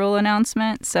K. Rool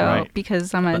announcement. So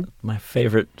because my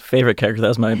favorite character,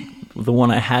 that was the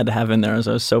one I had to have in there,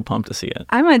 so I was so pumped to see it.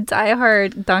 I'm a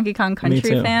diehard Donkey Kong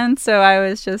Country fan, so I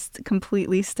was just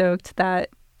completely stoked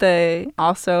that they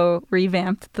also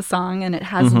revamped the song and it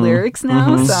has lyrics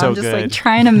now. So I'm just like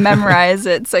trying to memorize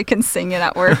it so I can sing it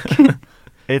at work.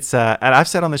 It's and I've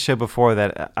said on the show before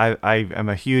that I am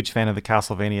a huge fan of the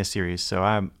Castlevania series, so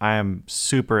I am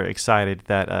super excited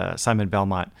that Simon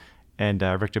Belmont and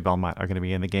Richter Belmont are going to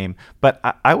be in the game. But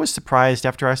I was surprised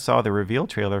after I saw the reveal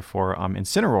trailer for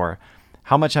Incineroar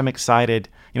how much I'm excited.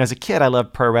 You know, as a kid, I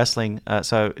loved pro wrestling,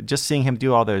 so just seeing him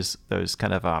do all those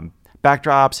kind of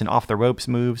backdrops and off the ropes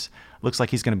moves looks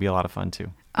like he's going to be a lot of fun too.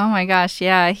 Oh my gosh,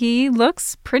 yeah. He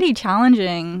looks pretty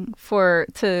challenging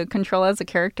to control as a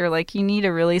character. Like you need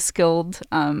a really skilled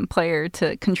player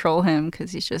to control him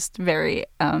because he's just very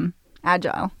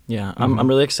agile. Yeah, I'm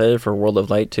really excited for World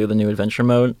of Light too, the new adventure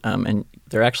mode. And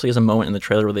there actually is a moment in the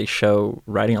trailer where they show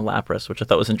riding a Lapras, which I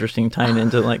thought was interesting, tying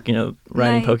into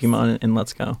riding Pokemon in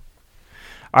Let's Go.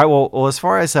 All right, well, as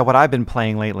far as what I've been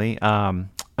playing lately,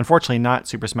 unfortunately, not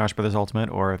Super Smash Bros. Ultimate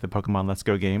or the Pokemon Let's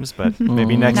Go games, but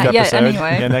maybe next Not episode. Yet,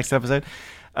 anyway. Yeah, next episode.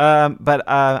 But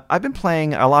I've been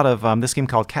playing a lot of this game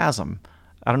called Chasm.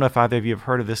 I don't know if either of you have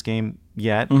heard of this game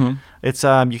yet. It's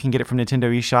you can get it from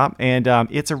Nintendo eShop, and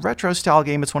it's a retro style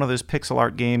game. It's one of those pixel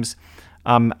art games.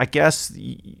 I guess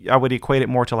I would equate it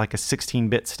more to like a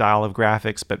 16-bit style of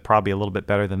graphics, but probably a little bit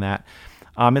better than that.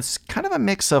 It's kind of a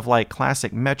mix of like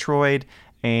classic Metroid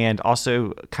and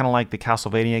also kind of like the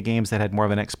Castlevania games that had more of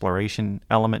an exploration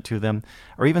element to them,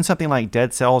 or even something like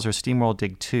Dead Cells or SteamWorld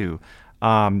Dig 2,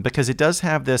 because it does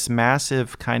have this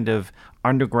massive kind of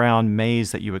underground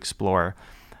maze that you explore.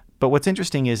 But what's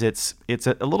interesting is it's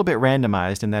a little bit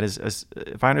randomized, and that is,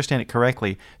 if I understand it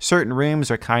correctly, certain rooms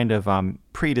are kind of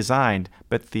pre-designed,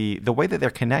 but the way that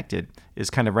they're connected is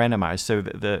kind of randomized. So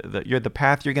the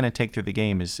path you're going to take through the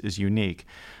game is unique.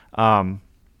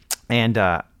 And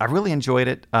I really enjoyed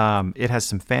it. It has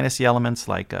some fantasy elements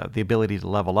like the ability to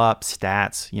level up,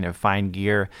 stats, find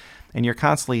gear. And you're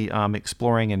constantly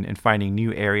exploring and finding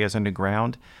new areas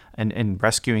underground and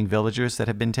rescuing villagers that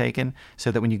have been taken, so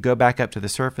that when you go back up to the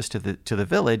surface to the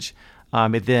village,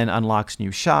 it then unlocks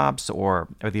new shops or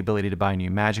the ability to buy new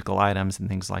magical items and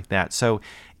things like that. So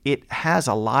it has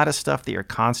a lot of stuff that you're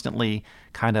constantly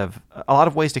a lot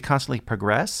of ways to constantly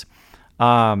progress.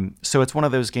 So it's one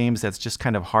of those games that's just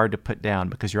kind of hard to put down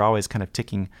because you're always kind of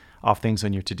ticking off things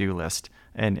on your to-do list.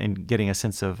 and getting a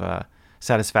sense of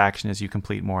satisfaction as you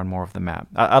complete more and more of the map.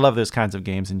 I love those kinds of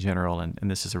games in general, and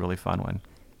this is a really fun one.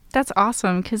 That's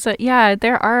awesome because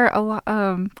there are a lot,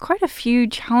 quite a few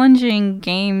challenging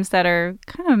games that are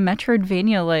kind of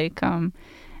Metroidvania like.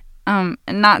 And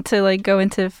not to like go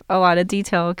into a lot of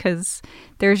detail because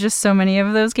there's just so many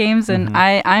of those games, and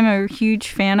I'm a huge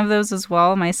fan of those as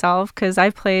well myself because I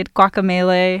played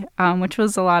Guacamelee, which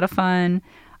was a lot of fun.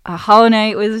 Hollow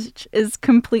Knight is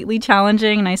completely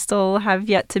challenging, and I still have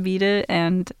yet to beat it,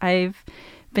 and I've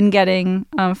been getting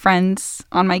friends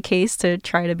on my case to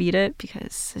try to beat it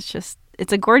because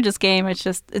it's a gorgeous game.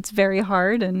 It's very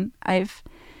hard, and I've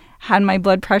had my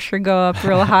blood pressure go up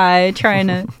real high trying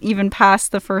to even pass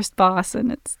the first boss,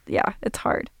 and it's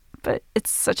hard, but it's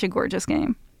such a gorgeous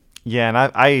game. Yeah,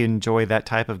 and I enjoy that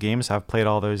type of game, so I've played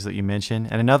all those that you mentioned.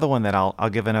 And another one that I'll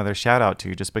give another shout out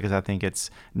to, just because I think it's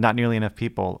not nearly enough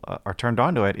people are turned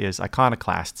on to it, is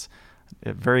Iconoclasts.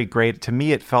 Very great. To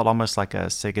me, it felt almost like a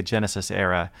Sega Genesis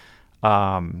era,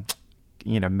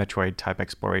 Metroid type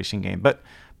exploration game. But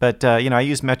I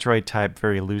use Metroid type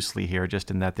very loosely here, just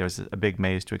in that there's a big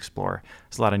maze to explore.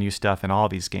 There's a lot of new stuff in all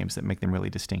these games that make them really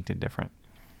distinct and different.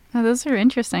 Oh, those are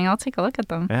interesting. I'll take a look at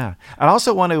them. Yeah. I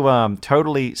also want to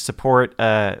totally support,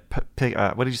 what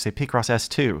did you say, Picross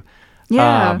S2.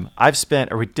 Yeah. I've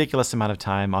spent a ridiculous amount of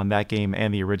time on that game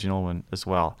and the original one as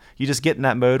well. You just get in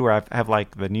that mode where I have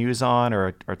like the news on or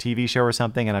a TV show or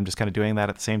something, and I'm just kind of doing that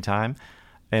at the same time.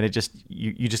 And it just,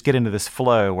 you just get into this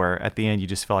flow where at the end you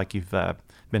just feel like you've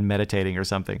been meditating or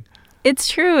something. It's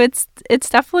true. It's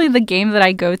definitely the game that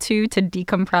I go to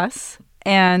decompress.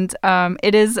 And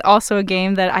it is also a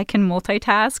game that I can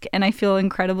multitask, and I feel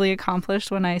incredibly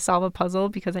accomplished when I solve a puzzle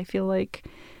because I feel like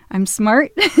I'm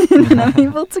smart and I'm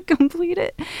able to complete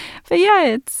it. But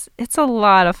yeah, it's a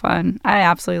lot of fun. I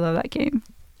absolutely love that game.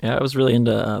 Yeah, I was really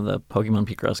into the Pokemon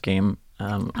Picross game.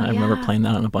 I remember playing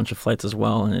that on a bunch of flights as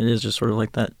well, and it is just sort of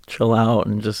like that chill out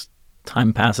and just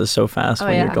time passes so fast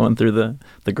when you're going through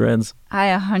the grids. I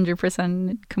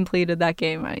 100% completed that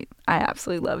game. I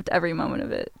absolutely loved every moment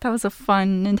of it. That was a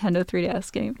fun Nintendo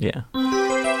 3DS game. Yeah.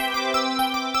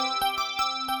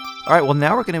 All right, well,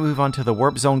 now we're going to move on to the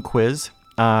Warp Zone quiz.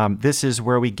 This is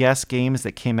where we guess games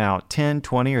that came out 10,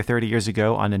 20, or 30 years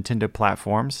ago on Nintendo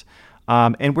platforms.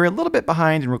 And we're a little bit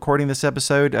behind in recording this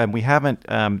episode. We haven't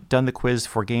done the quiz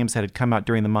for games that had come out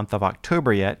during the month of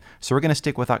October yet, so we're going to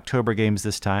stick with October games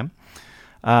this time.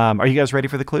 Are you guys ready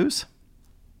for the clues?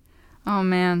 Oh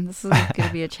man, this is going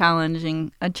to be a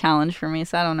challenge for me.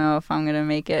 So I don't know if I'm going to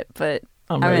make it, but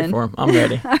I'm ready for them. I'm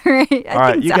ready. All right. All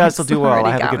right, you guys will do well.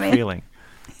 I have a good feeling.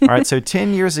 All right, so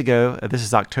 10 years ago, this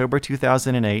is October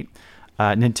 2008,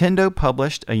 Nintendo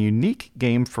published a unique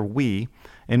game for Wii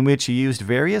in which you used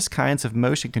various kinds of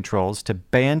motion controls to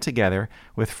band together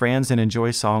with friends and enjoy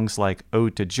songs like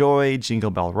Ode to Joy,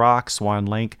 Jingle Bell Rock, Swan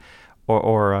Lake,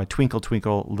 or Twinkle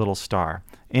Twinkle Little Star.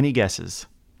 Any guesses?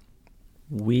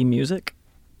 Wii Music?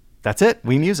 That's it,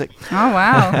 Wii Music. Oh,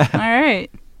 wow. All right.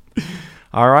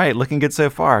 All right, looking good so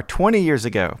far. 20 years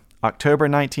ago, October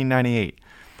 1998.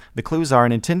 The clues are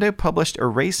Nintendo published a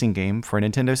racing game for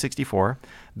Nintendo 64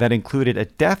 that included a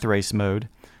death race mode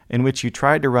in which you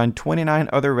tried to run 29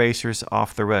 other racers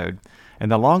off the road.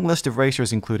 And the long list of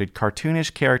racers included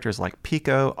cartoonish characters like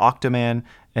Pico, Octoman,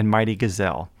 and Mighty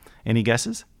Gazelle. Any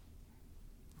guesses?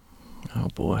 Oh,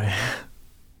 boy.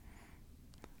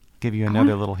 Give you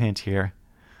another little hint here.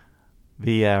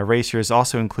 The racers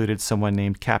also included someone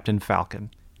named Captain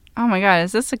Falcon. Oh my God,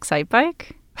 is this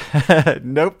Excitebike?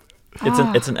 Nope.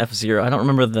 It's an F-Zero. I don't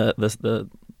remember the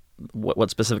what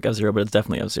specific F-Zero, but it's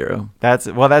definitely F-Zero. That's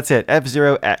it.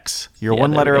 F-Zero X. You're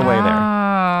one letter away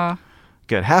there.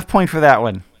 Good. Half point for that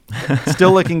one.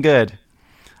 Still looking good.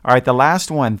 All right, the last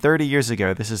one, 30 years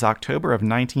ago. This is October of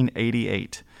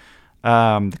 1988.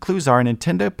 The clues are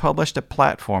Nintendo published a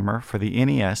platformer for the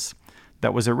NES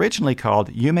that was originally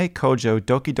called Yume Kojo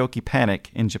Doki Doki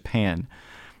Panic in Japan,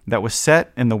 that was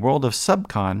set in the world of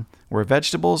Subcon, where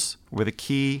vegetables were the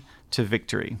key to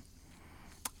victory.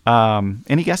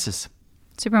 Any guesses?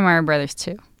 Super Mario Brothers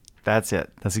 2. That's it.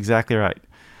 That's exactly right.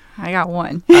 I got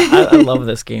one. I love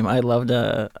this game. I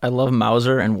love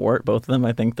Mauser and Wart, both of them.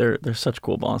 I think they're such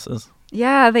cool bosses.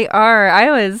 Yeah, they are.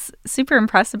 I was super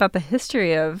impressed about the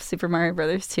history of Super Mario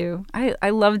Brothers 2. I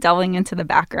love delving into the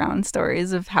background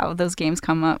stories of how those games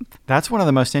come up. That's one of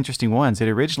the most interesting ones. It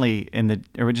originally, in the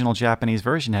original Japanese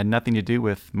version, had nothing to do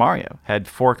with Mario. Had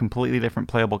 4 completely different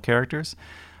playable characters.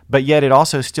 But yet it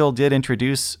also still did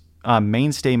introduce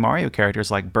mainstay Mario characters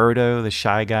like Birdo, the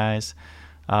Shy Guys.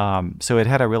 So it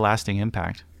had a real lasting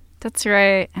impact. That's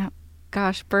right.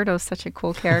 Gosh, Birdo's such a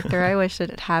cool character. I wish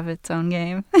it'd have its own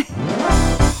game.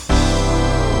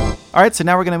 All right, so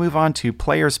now we're going to move on to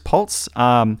Player's Pulse.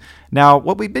 Now,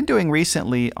 what we've been doing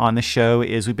recently on the show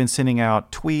is we've been sending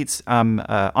out tweets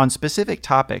on specific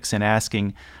topics and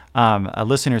asking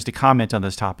listeners to comment on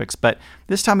those topics. But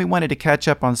this time we wanted to catch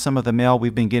up on some of the mail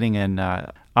we've been getting in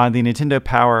on the Nintendo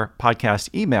Power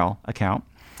Podcast email account.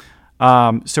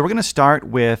 So we're going to start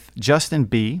with Justin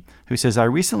B., who says, I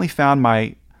recently found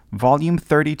my Volume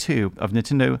 32 of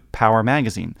Nintendo Power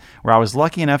Magazine, where I was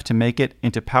lucky enough to make it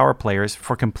into Power Players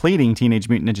for completing Teenage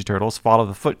Mutant Ninja Turtles Fall of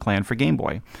the Foot Clan for Game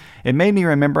Boy. It made me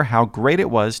remember how great it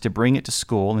was to bring it to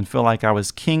school and feel like I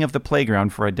was king of the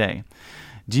playground for a day.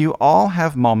 Do you all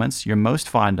have moments you're most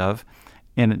fond of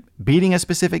in beating a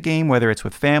specific game, whether it's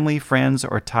with family, friends,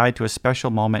 or tied to a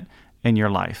special moment in your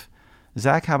life?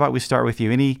 Zach, how about we start with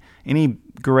you? Any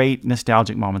great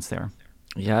nostalgic moments there?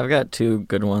 Yeah, I've got two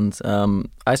good ones.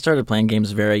 I started playing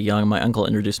games very young. My uncle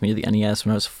introduced me to the NES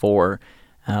when I was 4,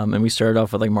 and we started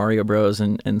off with like Mario Bros.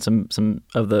 and some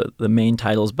of the main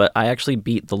titles, but I actually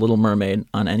beat The Little Mermaid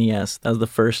on NES. That was the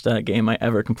first game I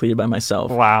ever completed by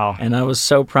myself. Wow. And I was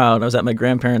so proud. I was at my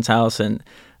grandparents' house, and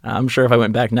I'm sure if I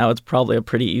went back now, it's probably a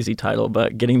pretty easy title,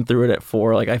 but getting through it at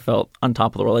 4, like I felt on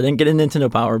top of the world. I didn't get a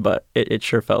Nintendo Power, but it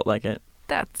sure felt like it.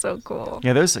 That's so cool.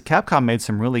 Yeah, Capcom made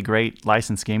some really great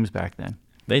licensed games back then.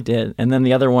 They did. And then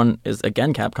the other one is,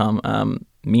 again, Capcom.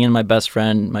 Me and my best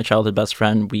friend, my childhood best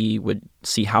friend, we would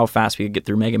see how fast we could get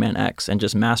through Mega Man X and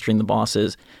just mastering the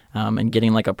bosses and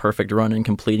getting like a perfect run and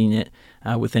completing it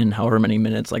within however many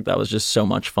minutes. Like that was just so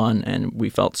much fun. And we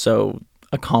felt so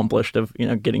accomplished of,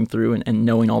 getting through and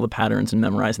knowing all the patterns and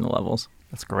memorizing the levels.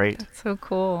 That's great. That's so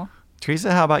cool.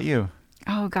 Teresa, how about you?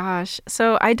 Oh, gosh.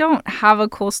 So I don't have a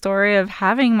cool story of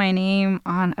having my name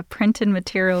on a printed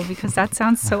material because that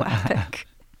sounds so epic.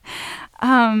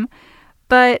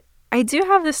 But I do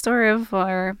have the story of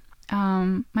where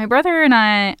my brother and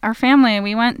I, our family,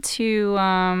 we went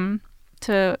to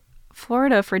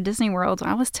Florida for Disney World when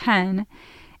I was 10.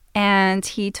 And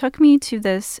he took me to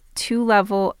this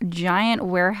 2-level giant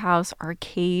warehouse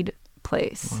arcade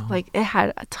place. Wow. Like it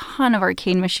had a ton of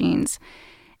arcade machines.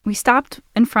 We stopped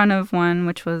in front of one,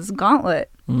 which was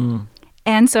Gauntlet. Mm.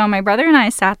 And so my brother and I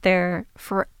sat there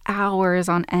for hours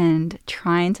on end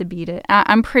trying to beat it.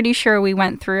 I'm pretty sure we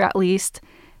went through at least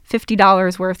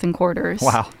 $50 worth in quarters.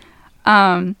 Wow.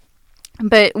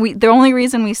 But the only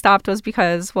reason we stopped was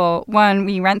because, well, one,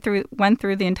 we went through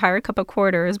the entire cup of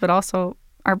quarters, but also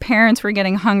our parents were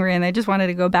getting hungry and they just wanted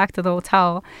to go back to the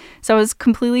hotel. So I was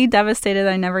completely devastated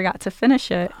I never got to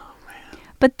finish it. Oh, man.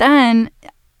 But then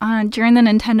during the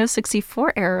Nintendo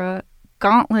 64 era,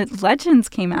 Gauntlet Legends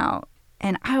came out.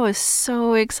 And I was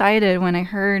so excited when I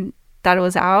heard that it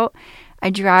was out. I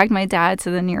dragged my dad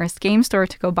to the nearest game store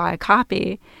to go buy a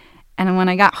copy. And when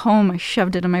I got home, I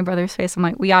shoved it in my brother's face. I'm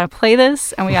like, we got to play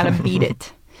this and we got to beat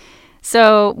it.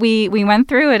 So we went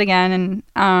through it again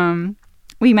and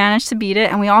we managed to beat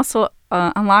it. And we also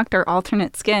unlocked our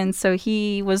alternate skins. So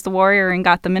he was the warrior and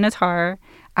got the Minotaur.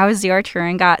 I was the archer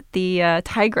and got the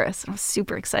Tigress. I was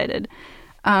super excited.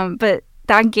 But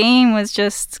that game was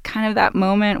just kind of that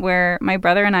moment where my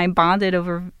brother and I bonded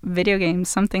over video games,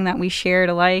 something that we shared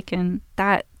alike. And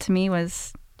that, to me,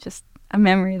 was just a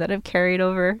memory that I've carried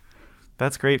over.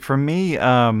 That's great. For me,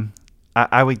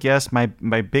 I would guess my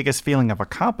biggest feeling of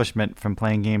accomplishment from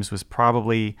playing games was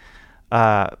probably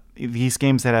these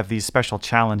games that have these special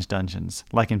challenge dungeons,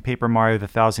 like in Paper Mario: The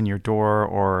Thousand Year Door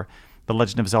or The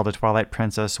Legend of Zelda: Twilight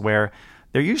Princess, where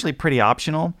they're usually pretty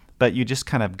optional, but you just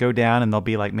kind of go down and there'll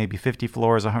be like maybe 50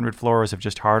 floors, 100 floors of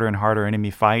just harder and harder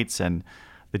enemy fights. And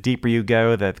the deeper you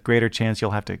go, the greater chance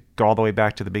you'll have to go all the way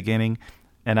back to the beginning.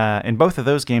 And in both of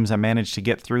those games, I managed to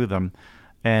get through them.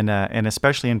 And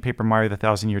especially in Paper Mario: The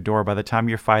Thousand Year Door, by the time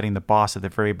you're fighting the boss at the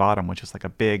very bottom, which is like a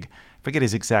big, I forget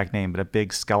his exact name, but a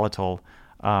big skeletal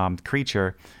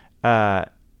creature,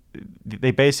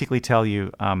 they basically tell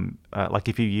you, like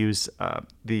if you use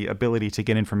the ability to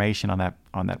get information on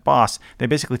that boss, they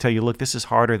basically tell you, look, this is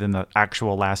harder than the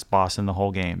actual last boss in the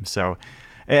whole game. So,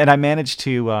 and I managed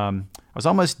to, I was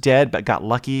almost dead, but got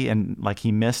lucky, and like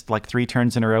he missed like 3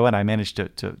 turns in a row, and I managed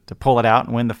to pull it out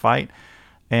and win the fight.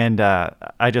 And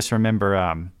I just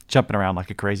remember jumping around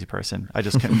like a crazy person. I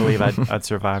just couldn't believe I'd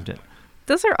survived it.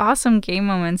 Those are awesome game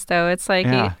moments, though. It's like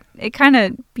it kind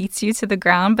of beats you to the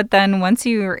ground, but then once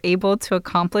you are able to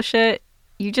accomplish it,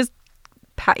 you just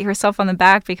pat yourself on the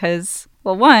back because,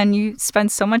 well, one, you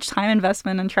spend so much time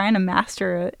investment on trying to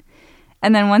master it.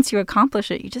 And then once you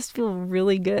accomplish it, you just feel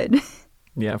really good.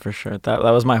 Yeah, for sure. That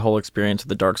was my whole experience with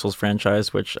the Dark Souls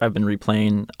franchise, which I've been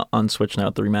replaying on Switch now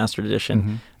with the remastered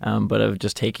edition. Mm-hmm. But of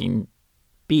just taking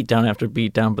beat down after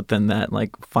beat down, but then that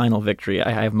like final victory,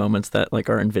 I have moments that like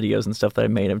are in videos and stuff that I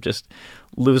made of just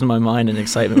losing my mind in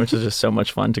excitement, which is just so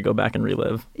much fun to go back and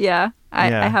relive. Yeah, I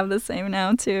have the same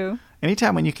now too.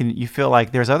 Anytime when you feel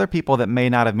like there's other people that may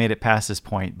not have made it past this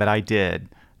point, but I did,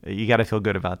 you got to feel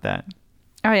good about that.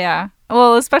 Oh, yeah.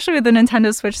 Well, especially with the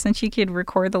Nintendo Switch, since you could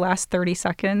record the last 30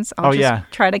 seconds, I'll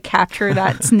try to capture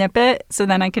that snippet so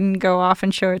then I can go off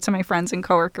and show it to my friends and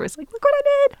coworkers. Like, look what I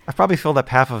did. I've probably filled up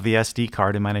half of the SD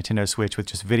card in my Nintendo Switch with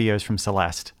just videos from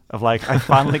Celeste of like, I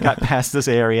finally got past this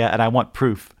area and I want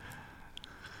proof.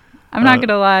 I'm not going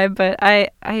to lie, but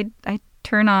I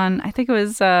turn on, I think it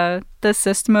was the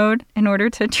assist mode in order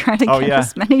to try to get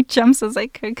as many jumps as I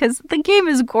could because the game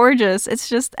is gorgeous. It's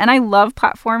just, and I love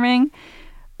platforming.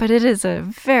 But it is a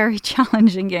very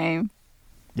challenging game.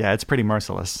 Yeah, it's pretty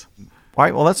merciless. All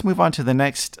right, well, let's move on to the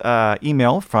next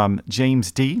email from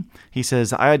James D. He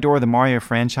says, I adore the Mario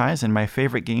franchise, and my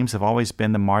favorite games have always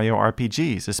been the Mario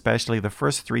RPGs, especially the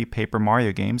first 3 Paper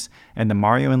Mario games and the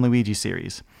Mario and Luigi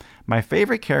series. My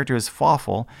favorite character is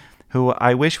Fawful, who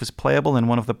I wish was playable in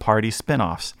one of the party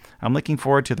spin-offs. I'm looking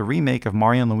forward to the remake of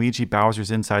Mario and Luigi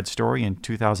Bowser's Inside Story in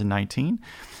 2019.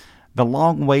 The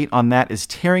long wait on that is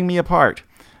tearing me apart.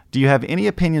 Do you have any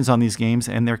opinions on these games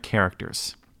and their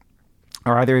characters?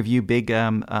 Are either of you big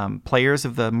players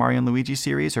of the Mario and Luigi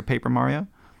series or Paper Mario?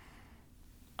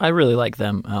 I really like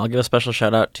them. I'll give a special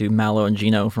shout out to Mallow and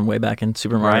Gino from way back in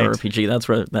Super Mario RPG.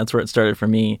 That's where it started for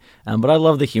me. But I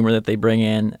love the humor that they bring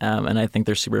in, and I think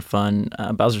they're super fun.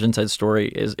 Bowser's Inside Story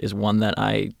is one that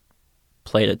I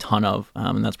played a ton of,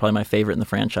 and that's probably my favorite in the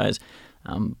franchise.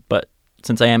 But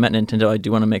since I am at Nintendo, I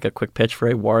do want to make a quick pitch for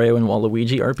a Wario and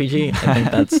Waluigi RPG. I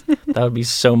think that would be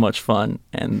so much fun,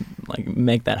 and like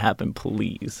make that happen,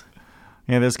 please.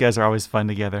 Yeah, those guys are always fun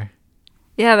together.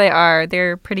 Yeah, they are.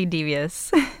 They're pretty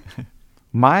devious.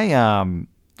 My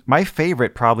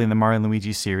favorite probably in the Mario and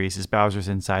Luigi series is Bowser's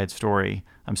Inside Story.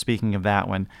 I'm speaking of that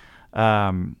one.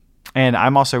 And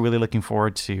I'm also really looking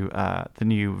forward to the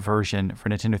new version for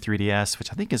Nintendo 3DS,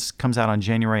 which I think comes out on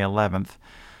January 11th.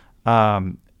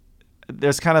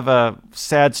 There's kind of a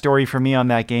sad story for me on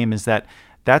that game is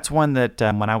that's one that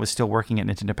when I was still working at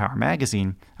Nintendo Power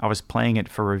Magazine, I was playing it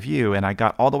for review, and I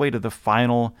got all the way to the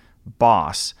final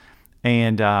boss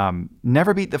and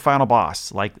never beat the final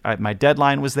boss. Like my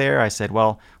deadline was there. I said,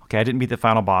 well, okay, I didn't beat the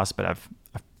final boss, but I've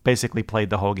basically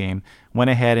played the whole game. Went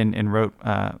ahead and wrote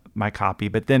my copy.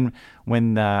 But then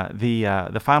when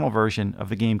the final version of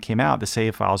the game came out, the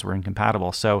save files were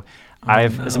incompatible. So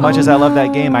as much as I love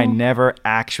that game, I never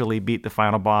actually beat the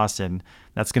final boss, and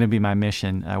that's going to be my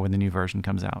mission when the new version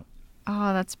comes out.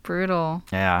 Oh, that's brutal.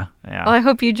 Yeah. Well, I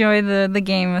hope you enjoy the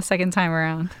game a second time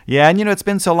around. Yeah, and it's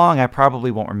been so long, I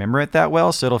probably won't remember it that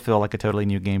well, so it'll feel like a totally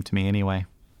new game to me anyway.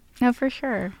 No, for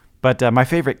sure. But my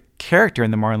favorite character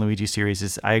in the Mario & Luigi series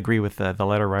is, I agree with the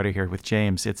letter writer here with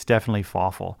James, it's definitely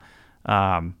Fawful.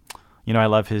 I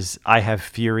love his I have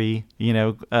fury,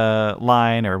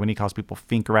 line, or when he calls people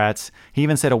fink rats. He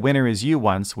even said a winner is you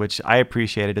once, which I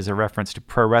appreciated as a reference to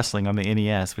pro wrestling on the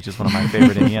NES, which is one of my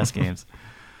favorite NES games.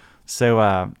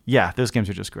 So, those games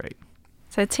are just great.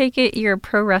 So I take it you're a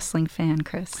pro wrestling fan,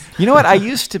 Chris. You know what? I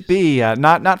used to be,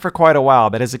 not for quite a while,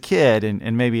 but as a kid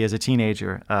and maybe as a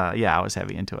teenager, I was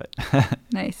heavy into it.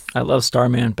 Nice. I love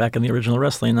Starman back in the original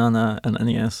wrestling on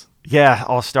NES.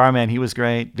 Yeah, Starman, he was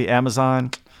great. The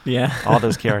Amazon, all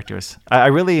those characters. I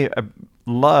really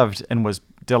loved and was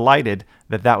delighted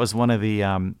that was one of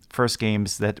the first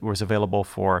games that was available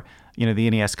for the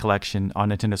NES collection on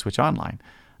Nintendo Switch Online.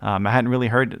 I hadn't really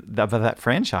heard of that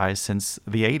franchise since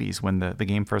the 80s when the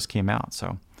game first came out.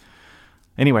 So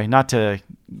anyway, not to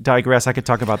digress, I could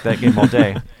talk about that game all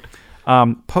day.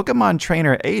 Pokemon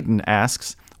Trainer Aiden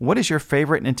asks, what is your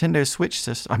favorite Nintendo Switch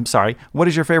system? I'm sorry, what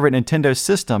is your favorite Nintendo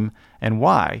system and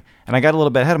why? And I got a little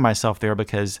bit ahead of myself there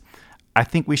because I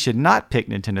think we should not pick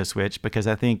Nintendo Switch because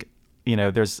I think,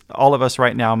 there's all of us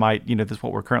right now might, this is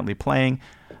what we're currently playing.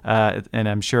 And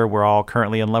I'm sure we're all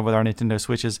currently in love with our Nintendo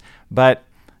Switches. But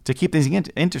to keep things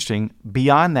interesting,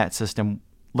 beyond that system,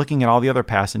 looking at all the other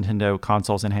past Nintendo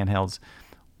consoles and handhelds,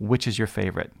 which is your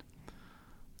favorite?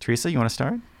 Teresa, you want to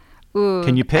start? Ooh,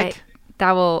 can you pick?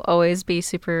 That will always be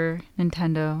Super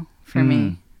Nintendo for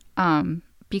me.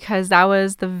 Because that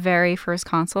was the very first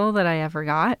console that I ever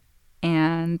got.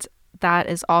 And that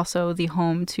is also the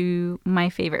home to my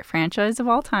favorite franchise of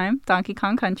all time, Donkey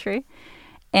Kong Country.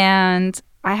 And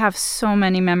I have so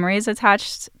many memories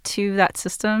attached to that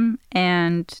system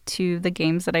and to the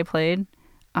games that I played.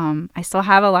 I still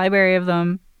have a library of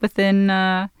them within,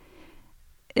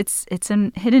 it's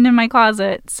hidden in my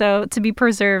closet, so to be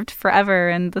preserved forever.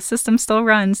 And the system still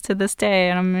runs to this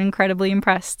day, and I'm incredibly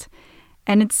impressed.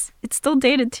 and it's still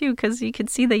dated too because you could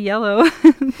see the yellow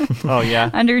Oh yeah.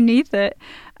 underneath it.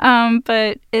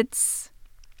 But it's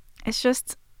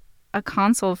just a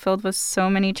console filled with so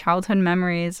many childhood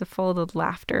memories, full of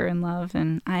laughter and love,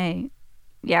 and I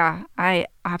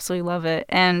absolutely love it.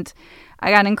 And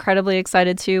I got incredibly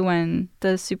excited too when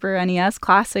the Super NES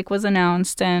Classic was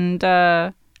announced, and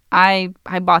I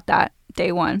bought that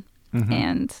day one,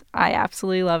 and I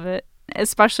absolutely love it,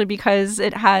 especially because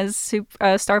it has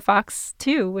Star Fox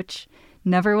 2, which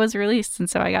never was released, and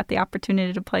so I got the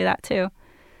opportunity to play that too.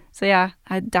 So yeah,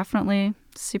 I definitely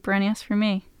Super NES for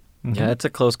me. Yeah, it's a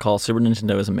close call. Super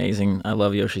Nintendo is amazing. I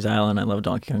love Yoshi's Island. I love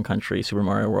Donkey Kong Country, Super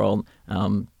Mario World.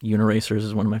 Uniracers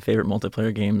is one of my favorite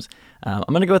multiplayer games. I'm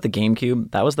going to go with the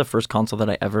GameCube. That was the first console that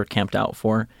I ever camped out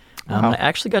for. I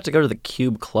actually got to go to the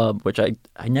Cube Club, which I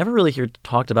never really hear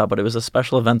talked about, but it was a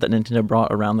special event that Nintendo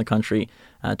brought around the country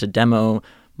to demo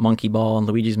Monkey Ball and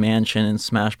Luigi's Mansion and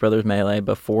Smash Brothers Melee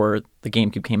before the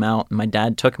GameCube came out. And my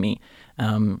dad took me,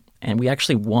 and we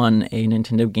actually won a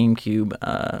Nintendo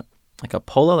GameCube like a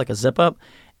polo, like a zip-up,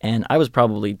 and I was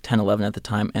probably 10, 11 at the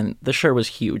time, and the shirt was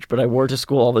huge, but I wore it to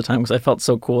school all the time because I felt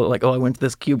so cool, like, oh, I went to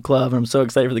this Cube Club, and I'm so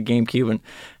excited for the GameCube, and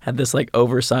had this, like,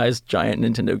 oversized, giant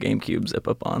Nintendo GameCube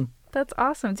zip-up on. That's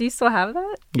awesome. Do you still have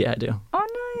that? Yeah, I do.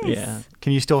 Oh, nice. Yeah.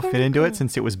 Can you still fit into it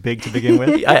since it was big to begin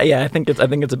with? I think it's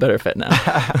a better fit now.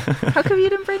 How come you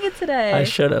didn't bring it today? I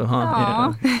should have,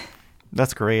 huh? Yeah.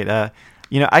 That's great.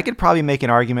 I could probably make an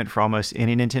argument for almost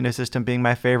any Nintendo system being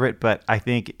my favorite, but I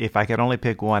think if I could only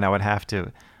pick one, I would have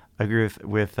to agree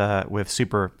with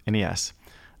Super NES.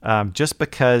 Just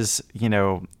because,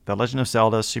 The Legend of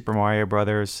Zelda, Super Mario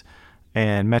Brothers,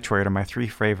 and Metroid are my three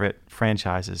favorite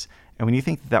franchises. And when you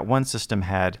think that one system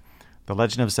had The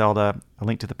Legend of Zelda, A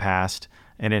Link to the Past,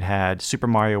 and it had Super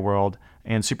Mario World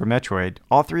and Super Metroid,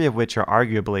 all three of which are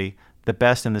arguably the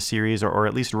best in the series, or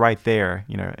at least right there,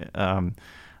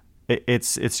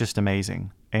 It's just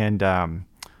amazing. And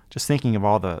just thinking of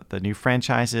all the new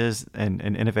franchises and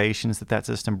innovations that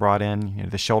system brought in,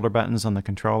 the shoulder buttons on the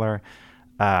controller.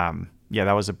 That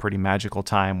was a pretty magical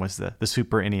time, was the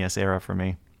Super NES era for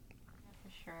me.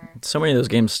 So many of those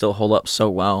games still hold up so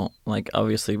well. Like,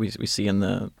 obviously, we see in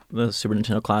the Super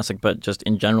Nintendo Classic, but just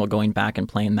in general, going back and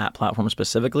playing that platform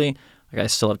specifically, like, I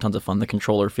still have tons of fun. The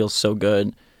controller feels so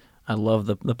good. I love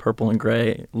the purple and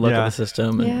gray look of the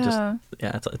system, and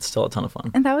it's still a ton of fun.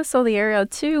 And that was still the era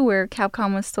too where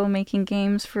Capcom was still making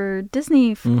games for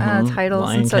Disney titles,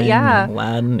 Lion and so King,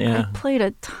 Aladdin. I played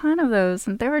a ton of those,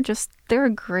 and they were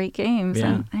great games.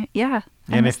 Yeah.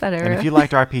 And I miss that era. And if you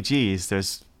liked RPGs,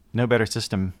 there's no better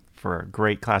system for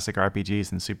great classic RPGs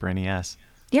than Super NES.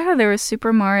 Yeah, there was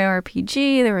Super Mario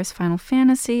RPG, there was Final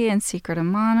Fantasy, and Secret of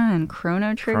Mana, and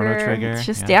Chrono Trigger. It's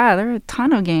just, there were a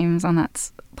ton of games on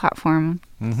that platform.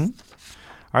 Mm-hmm. All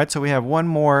right, so we have one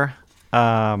more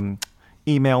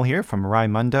email here from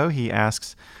Raimundo. He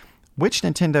asks, which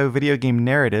Nintendo video game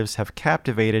narratives have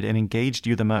captivated and engaged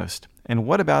you the most? And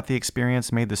what about the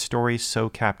experience made the story so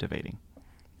captivating?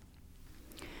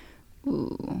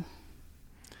 Ooh.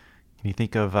 Can you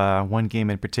think of one game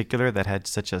in particular that had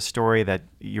such a story that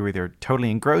you were either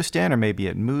totally engrossed in, or maybe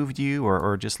it moved you,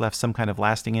 or just left some kind of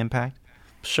lasting impact?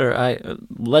 Sure.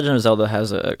 Legend of Zelda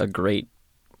has a great,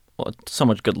 so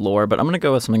much good lore, but I'm going to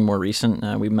go with something more recent.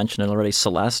 We mentioned it already,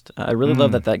 Celeste. I really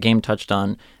love that game touched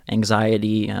on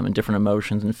anxiety and different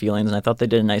emotions and feelings, and I thought they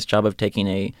did a nice job of taking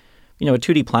a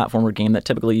 2D platformer game that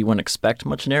typically you wouldn't expect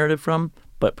much narrative from,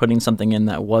 but putting something in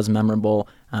that was memorable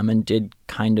and did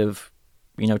kind of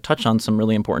touch on some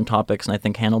really important topics, and I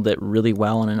think handled it really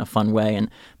well and in a fun way. And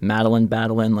Madeline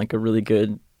battling like a really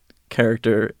good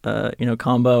character,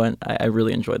 combo, and I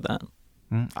really enjoyed that.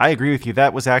 I agree with you.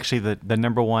 That was actually the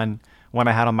number one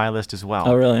I had on my list as well.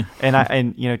 Oh, really?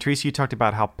 And Teresa, you talked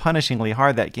about how punishingly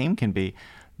hard that game can be,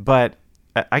 but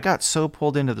I got so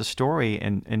pulled into the story,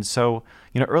 and so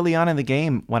early on in the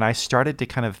game when I started to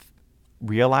kind of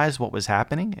realize what was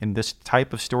happening and this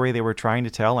type of story they were trying to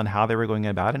tell and how they were going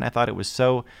about it. And I thought it was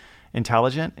so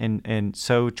intelligent and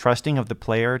so trusting of the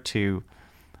player to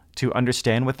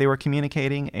understand what they were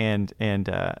communicating. And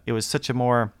it was such a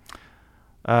more,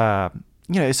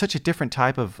 it's such a different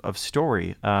type of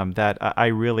story that I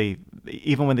really,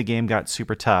 even when the game got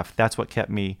super tough, that's what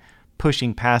kept me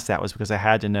pushing past that, was because I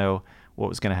had to know what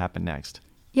was going to happen next.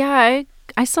 Yeah,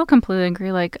 I still completely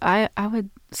agree. Like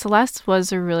Celeste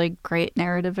was a really great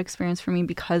narrative experience for me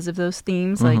because of those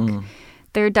themes. Like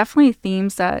there are definitely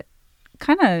themes that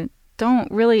kind of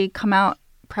don't really come out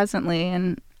presently,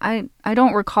 and I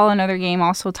don't recall another game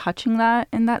also touching that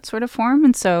in that sort of form.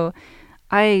 And so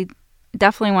I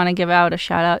definitely want to give out a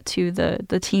shout out to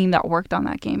the team that worked on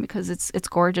that game because it's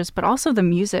gorgeous, but also the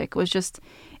music was just,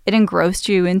 it engrossed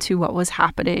you into what was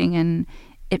happening, and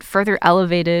it further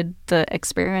elevated the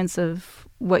experience of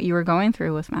what you were going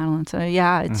through with Madeline. So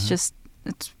yeah, it's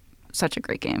such a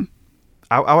great game.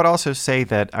 I would also say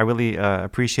that I really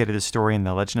appreciated the story in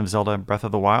The Legend of Zelda Breath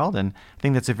of the Wild, and I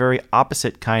think that's a very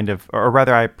opposite kind of, or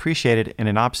rather I appreciate it in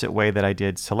an opposite way that I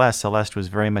did Celeste. Celeste was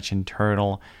very much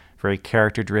internal, very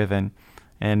character-driven,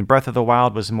 and Breath of the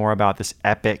Wild was more about this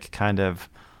epic kind of,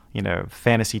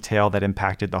 fantasy tale that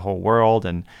impacted the whole world,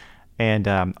 and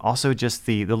also just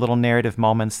the little narrative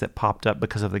moments that popped up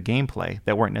because of the gameplay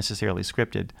that weren't necessarily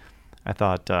scripted. I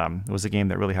thought it was a game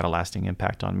that really had a lasting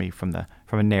impact on me from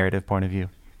a narrative point of view.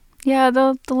 Yeah,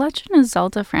 the Legend of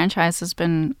Zelda franchise has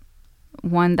been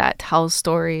one that tells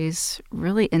stories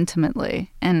really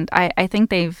intimately, and I think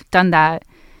they've done that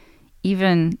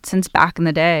even since back in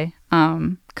the day.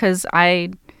 Because I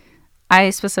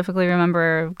specifically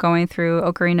remember going through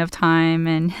Ocarina of Time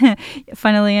and,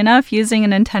 funnily enough, using a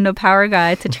Nintendo Power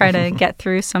Guide to try to get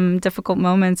through some difficult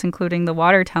moments, including the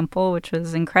Water Temple, which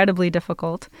was incredibly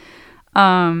difficult.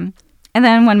 And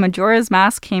then when Majora's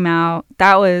Mask came out,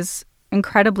 that was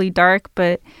incredibly dark,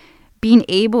 but being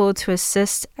able to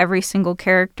assist every single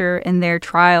character in their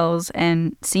trials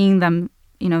and seeing them,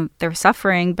 they're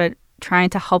suffering, but trying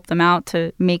to help them out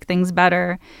to make things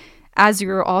better as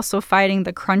you're also fighting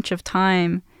the crunch of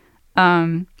time.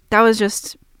 That was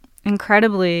just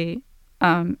incredibly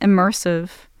immersive,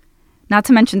 not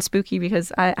to mention spooky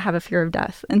because I have a fear of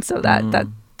death. And so that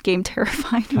game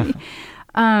terrified me.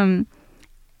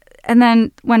 And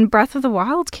then when Breath of the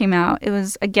Wild came out, it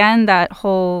was, again, that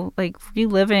whole,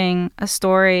 reliving a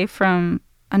story from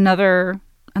another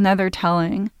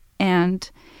telling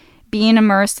and being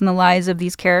immersed in the lives of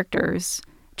these characters,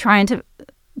 trying to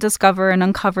discover and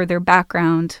uncover their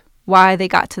background, why they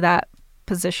got to that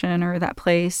position or that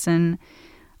place, and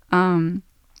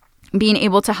being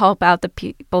able to help out the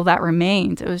people that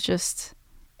remained. It was just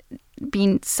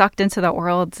being sucked into that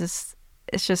world. It's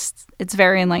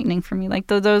very enlightening for me.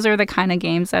 Those are the kind of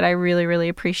games that I really, really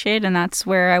appreciate, and that's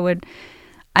where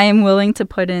I am willing to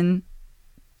put in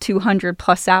 200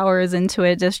 plus hours into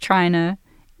it, just trying to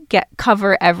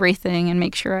cover everything and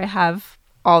make sure I have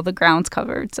all the grounds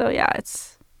covered. So yeah,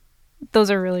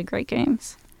 those are really great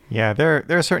games. Yeah, there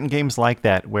are certain games like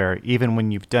that where even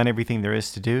when you've done everything there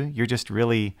is to do, you're just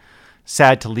really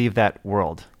sad to leave that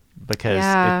world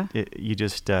because you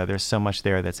just there's so much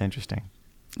there that's interesting.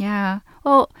 Yeah.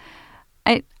 Well,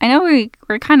 I know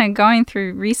we're kind of going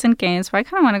through recent games, but I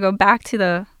kind of want to go back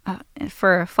to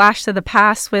for a flash to the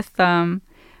past with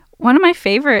one of my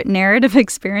favorite narrative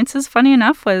experiences, funny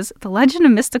enough, was The Legend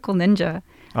of Mystical Ninja.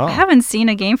 Oh. I haven't seen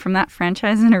a game from that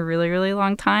franchise in a really, really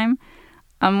long time.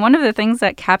 One of the things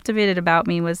that captivated about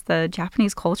me was the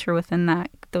Japanese culture within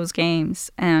those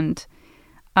games. And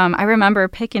I remember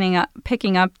picking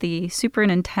up the Super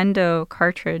Nintendo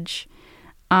cartridge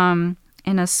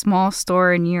in a small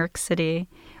store in New York City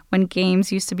when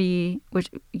games used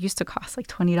to cost like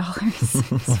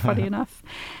 $20. It's funny enough.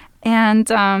 And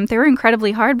they were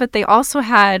incredibly hard, but they also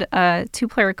had a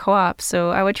 2-player co-op. So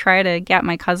I would try to get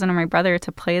my cousin or my brother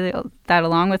to play that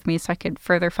along with me so I could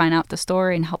further find out the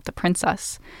story and help the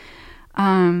princess.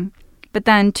 But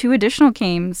then 2 additional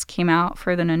games came out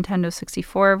for the Nintendo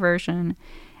 64 version.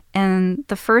 And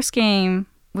the first game,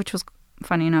 which was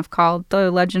funny enough called The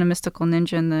Legend of Mystical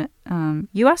Ninja in the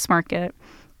U.S. market,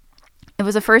 it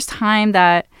was the first time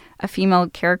that a female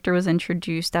character was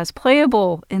introduced as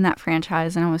playable in that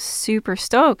franchise, and I was super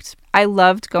stoked. I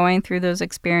loved going through those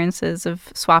experiences of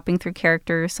swapping through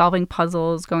characters, solving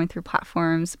puzzles, going through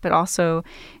platforms, but also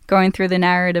going through the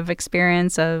narrative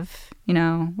experience of,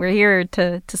 we're here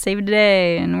to save the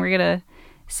day, and we're going to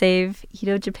save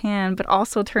Edo, Japan, but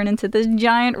also turn into this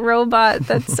giant robot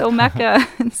that's so mecha.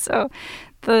 And so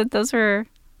those are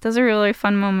really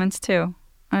fun moments too.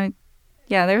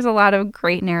 Yeah, there's a lot of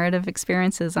great narrative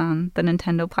experiences on the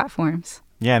Nintendo platforms.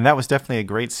 Yeah, and that was definitely a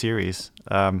great series.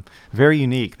 Very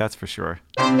unique, that's for sure.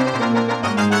 All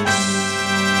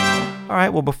right,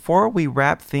 well, before we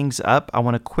wrap things up, I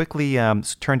want to quickly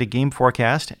turn to Game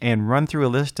Forecast and run through a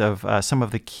list of some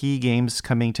of the key games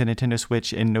coming to Nintendo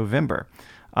Switch in November.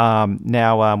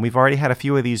 Now, we've already had a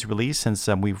few of these released since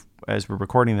as we're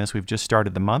recording this, we've just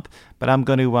started the month, but I'm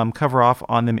going to cover off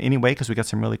on them anyway because we got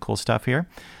some really cool stuff here.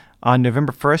 On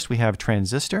November 1st, we have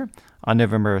Transistor. On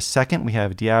November 2nd, we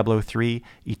have Diablo 3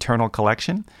 Eternal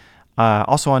Collection.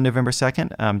 Also on November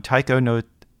 2nd, Taiko no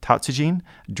Tatsujin,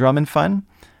 Drum and Fun.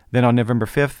 Then on November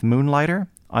 5th, Moonlighter.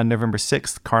 On November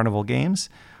 6th, Carnival Games.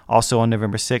 Also on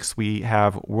November 6th, we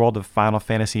have World of Final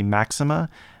Fantasy Maxima,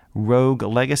 Rogue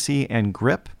Legacy, and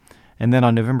Grip. And then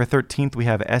on November 13th, we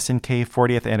have SNK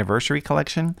 40th Anniversary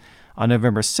Collection. On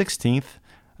November 16th,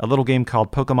 a little game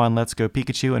called Pokemon Let's Go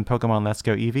Pikachu and Pokemon Let's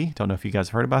Go Eevee. Don't know if you guys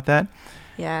heard about that.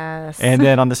 Yes. And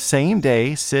then on the same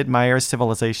day, Sid Meier's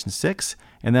Civilization 6.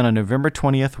 And then on November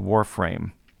 20th,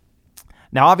 Warframe.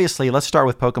 Now, obviously, let's start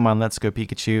with Pokemon Let's Go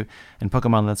Pikachu and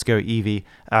Pokemon Let's Go Eevee.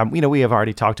 We have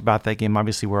already talked about that game.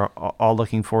 Obviously, we're all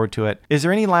looking forward to it. Is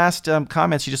there any last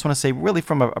comments you just want to say, really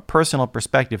from a personal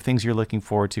perspective, things you're looking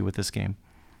forward to with this game?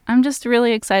 I'm just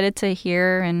really excited to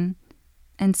hear and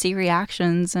see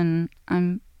reactions, and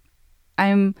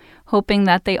I'm hoping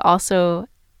that they also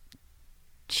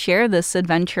share this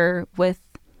adventure with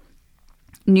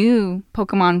new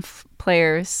Pokemon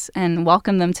players and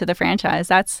welcome them to the franchise.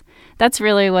 That's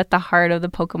really what the heart of the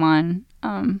Pokemon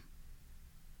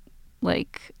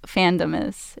fandom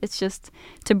is. It's just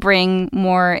to bring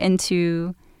more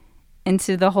into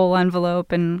the whole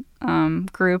envelope and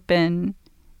group and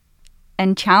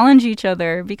challenge each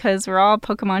other, because we're all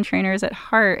Pokemon trainers at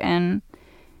heart, and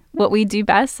what we do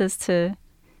best is to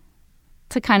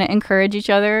kind of encourage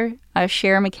each other,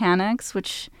 share mechanics,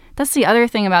 which that's the other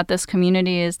thing about this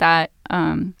community, is that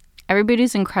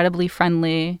everybody's incredibly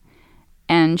friendly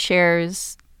and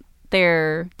shares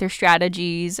their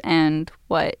strategies and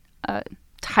what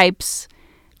types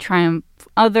triumph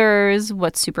others,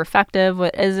 what's super effective,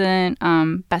 what isn't,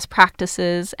 best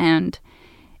practices. And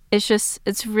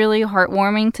it's really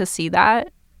heartwarming to see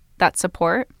that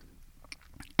support.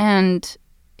 And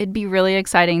it'd be really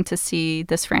exciting to see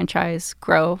this franchise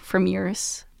grow from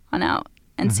years on out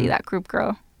and see that group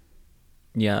grow.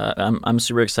 Yeah, I'm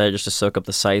super excited just to soak up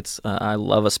the sights. I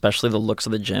love especially the looks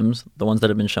of the gyms. The ones that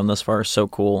have been shown thus far are so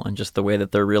cool, and just the way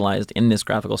that they're realized in this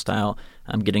graphical style.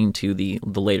 Getting to the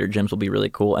later gyms will be really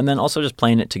cool. And then also just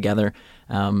playing it together.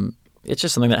 It's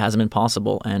just something that hasn't been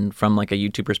possible. And from like a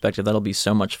YouTube perspective, that'll be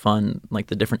so much fun. Like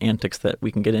the different antics that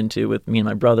we can get into with me and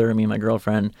my brother, me and my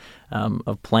girlfriend,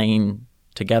 of playing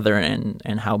together and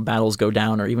how battles go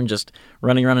down, or even just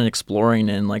running around and exploring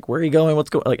and like, where are you going, what's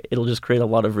going, like it'll just create a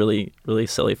lot of really, really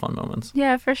silly fun moments.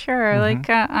 Yeah, for sure. Like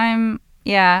I'm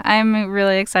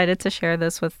really excited to share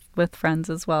this with friends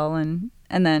as well, and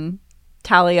then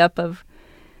tally up of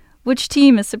which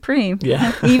team is supreme.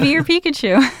 Yeah. Eevee or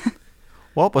Pikachu.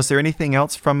 Well, was there anything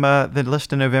else from the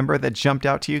list in November that jumped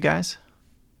out to you guys?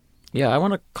 Yeah, I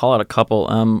want to call out a couple.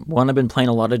 One, I've been playing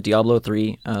a lot of Diablo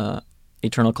 3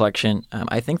 Eternal Collection.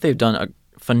 I think they've done a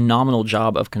phenomenal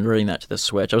job of converting that to the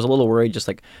Switch. I was a little worried, just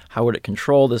like, how would it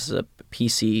control? This is a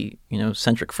PC,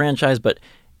 centric franchise, but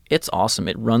it's awesome.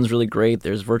 It runs really great.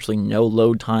 There's virtually no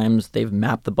load times. They've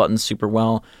mapped the buttons super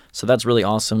well, so that's really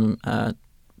awesome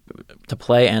to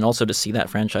play, and also to see that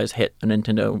franchise hit a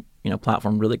Nintendo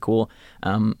platform. Really cool.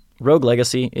 Rogue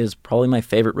Legacy is probably my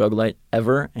favorite roguelite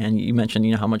ever, and you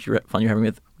mentioned how much fun you're having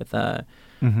with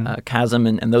Chasm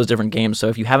and those different games. So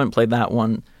if you haven't played that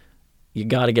one, you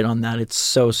got to get on that. It's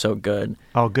so good.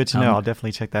 Oh, good to know. I'll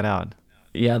definitely check that out.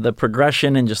 Yeah, the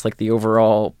progression and just like the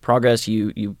overall progress,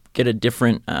 you get a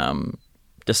different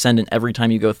descendant every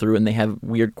time you go through, and they have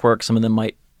weird quirks. Some of them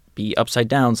might be upside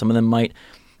down. Some of them might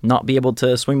not be able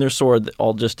to swing their sword.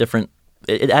 All just different.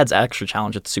 It adds extra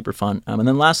challenge. It's super fun. And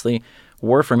then lastly,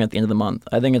 Warframe at the end of the month.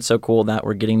 I think it's so cool that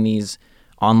we're getting these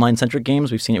online-centric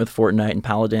games. We've seen it with Fortnite and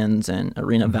Paladins and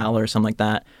Arena of Valor, something like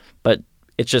that. But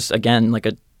it's just, again, like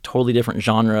a totally different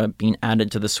genre being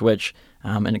added to the Switch,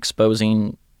 and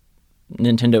exposing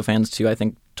Nintendo fans to, I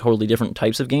think, totally different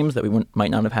types of games that we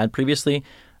might not have had previously.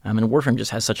 And Warframe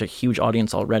just has such a huge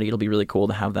audience already. It'll be really cool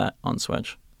to have that on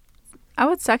Switch. I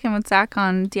would second with Zach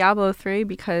on Diablo 3,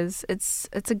 because it's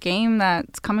a game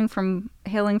that's hailing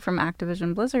from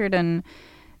Activision Blizzard, and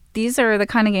these are the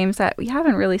kind of games that we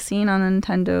haven't really seen on the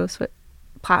Nintendo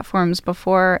platforms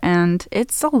before, and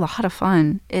it's a lot of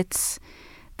fun. It's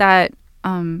that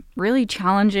really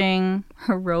challenging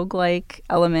roguelike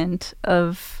element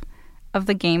of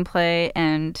the gameplay,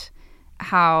 and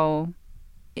how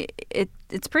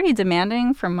it's pretty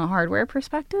demanding from a hardware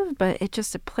perspective, but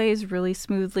it plays really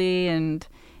smoothly, and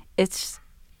it's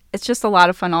just a lot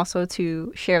of fun also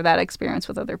to share that experience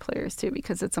with other players too,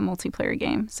 because it's a multiplayer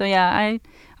game. So yeah, I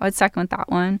would second with that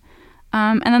one.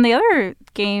 And then the other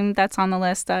game that's on the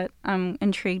list that I'm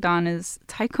intrigued on is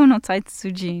Taiko no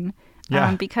Tatsujin.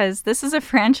 Yeah. Because this is a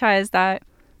franchise that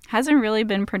hasn't really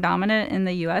been predominant in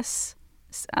the US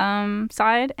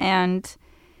side, and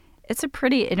it's a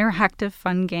pretty interactive,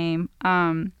 fun game.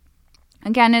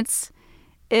 Again,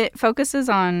 it focuses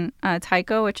on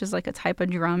taiko, which is like a type of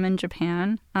drum in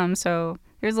Japan. So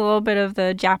there's a little bit of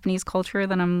the Japanese culture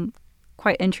that I'm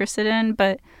quite interested in,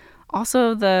 but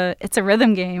also it's a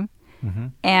rhythm game.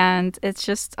 And it's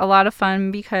just a lot of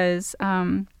fun because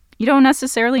you don't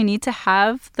necessarily need to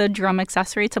have the drum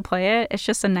accessory to play it. It's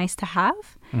just a nice to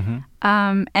have.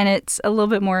 And it's a little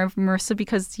bit more immersive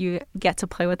because you get to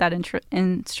play with that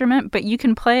instrument, but you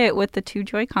can play it with the 2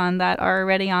 Joy-Con that are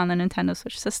already on the Nintendo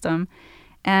Switch system.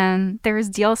 And there's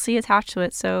DLC attached to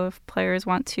it, so if players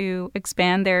want to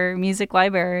expand their music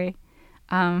library,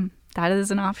 that is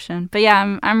an option. But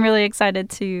yeah, I'm really excited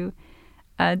to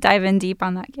dive in deep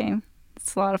on that game.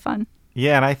 It's a lot of fun.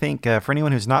 Yeah, and I think for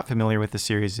anyone who's not familiar with the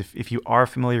series, if you are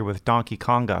familiar with Donkey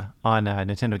Konga on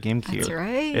Nintendo GameCube, that's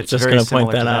right. It's just very going to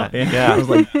point similar that to out. Yeah. I was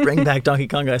like, bring back Donkey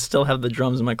Konga. I still have the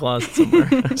drums in my closet somewhere.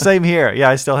 Same here. Yeah,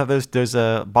 I still have those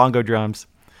bongo drums.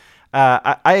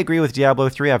 I agree with Diablo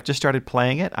 3. I've just started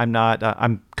playing it. I'm not.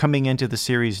 I'm coming into the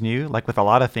series new. Like with a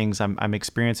lot of things, I'm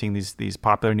experiencing these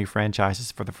popular new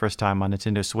franchises for the first time on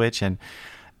Nintendo Switch, and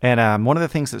one of the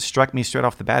things that struck me straight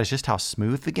off the bat is just how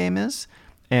smooth the game is,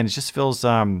 and it just feels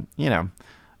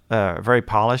very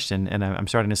polished, and I'm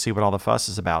starting to see what all the fuss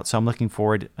is about. So I'm looking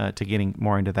forward to getting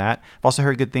more into that. I've also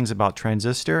heard good things about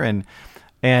Transistor, and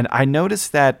I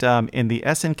noticed that in the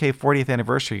SNK 40th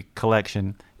Anniversary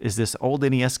Collection is this old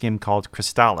NES game called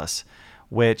Crystalis,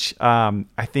 which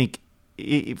I think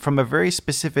from a very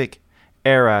specific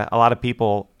era, a lot of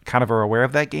people kind of are aware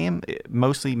of that game,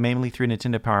 mainly through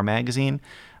Nintendo Power Magazine.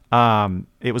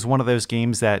 It was one of those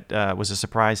games that was a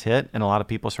surprise hit, and a lot of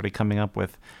people started coming up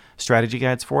with strategy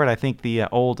guides for it. I think the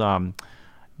old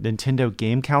Nintendo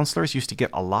game counselors used to get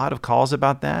a lot of calls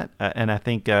about that, and I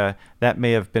think that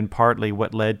may have been partly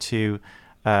what led to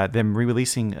them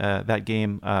re-releasing that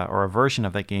game or a version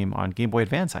of that game on Game Boy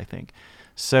Advance, I think.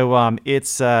 So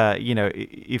it's,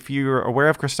 if you're aware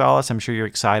of Crystalis, I'm sure you're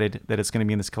excited that it's going to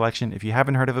be in this collection. If you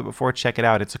haven't heard of it before, check it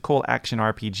out. It's a cool action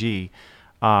RPG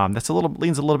that's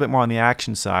leans a little bit more on the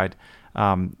action side,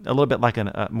 a little bit like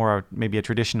maybe a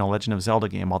traditional Legend of Zelda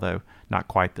game, although not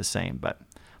quite the same. But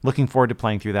looking forward to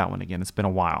playing through that one again. It's been a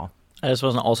while. I just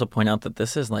want to also point out that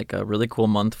this is like a really cool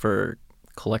month for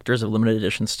collectors of limited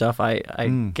edition stuff. I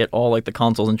get all like the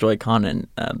consoles and Joy-Con, and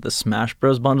the Smash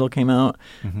Bros bundle came out,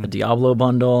 the Diablo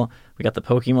bundle, we got the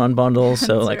Pokemon bundle,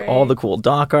 so like right. All the cool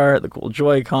dock art, the cool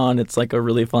Joy-Con. It's like a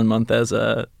really fun month as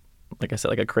like I said,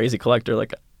 like a crazy collector.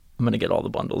 Like I'm gonna get all the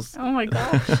bundles. Oh my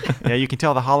gosh. Yeah, you can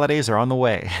tell the holidays are on the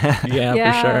way.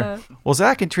 Yeah, for sure. Well,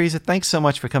 Zach and Teresa, thanks so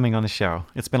much for coming on the show.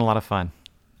 It's been a lot of fun.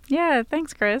 Yeah,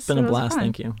 thanks, Chris. It's been a blast.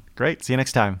 Thank you. Great. See you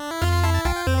next time.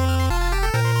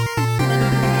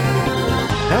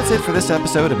 That's it for this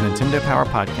episode of Nintendo Power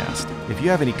Podcast. If you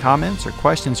have any comments or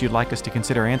questions you'd like us to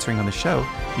consider answering on the show,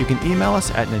 you can email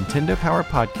us at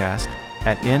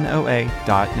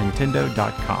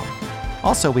nintendopowerpodcast@noa.nintendo.com.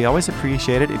 Also, we always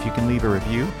appreciate it if you can leave a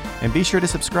review, and be sure to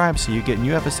subscribe so you get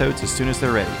new episodes as soon as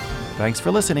they're ready. Thanks for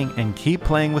listening, and keep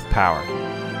playing with power.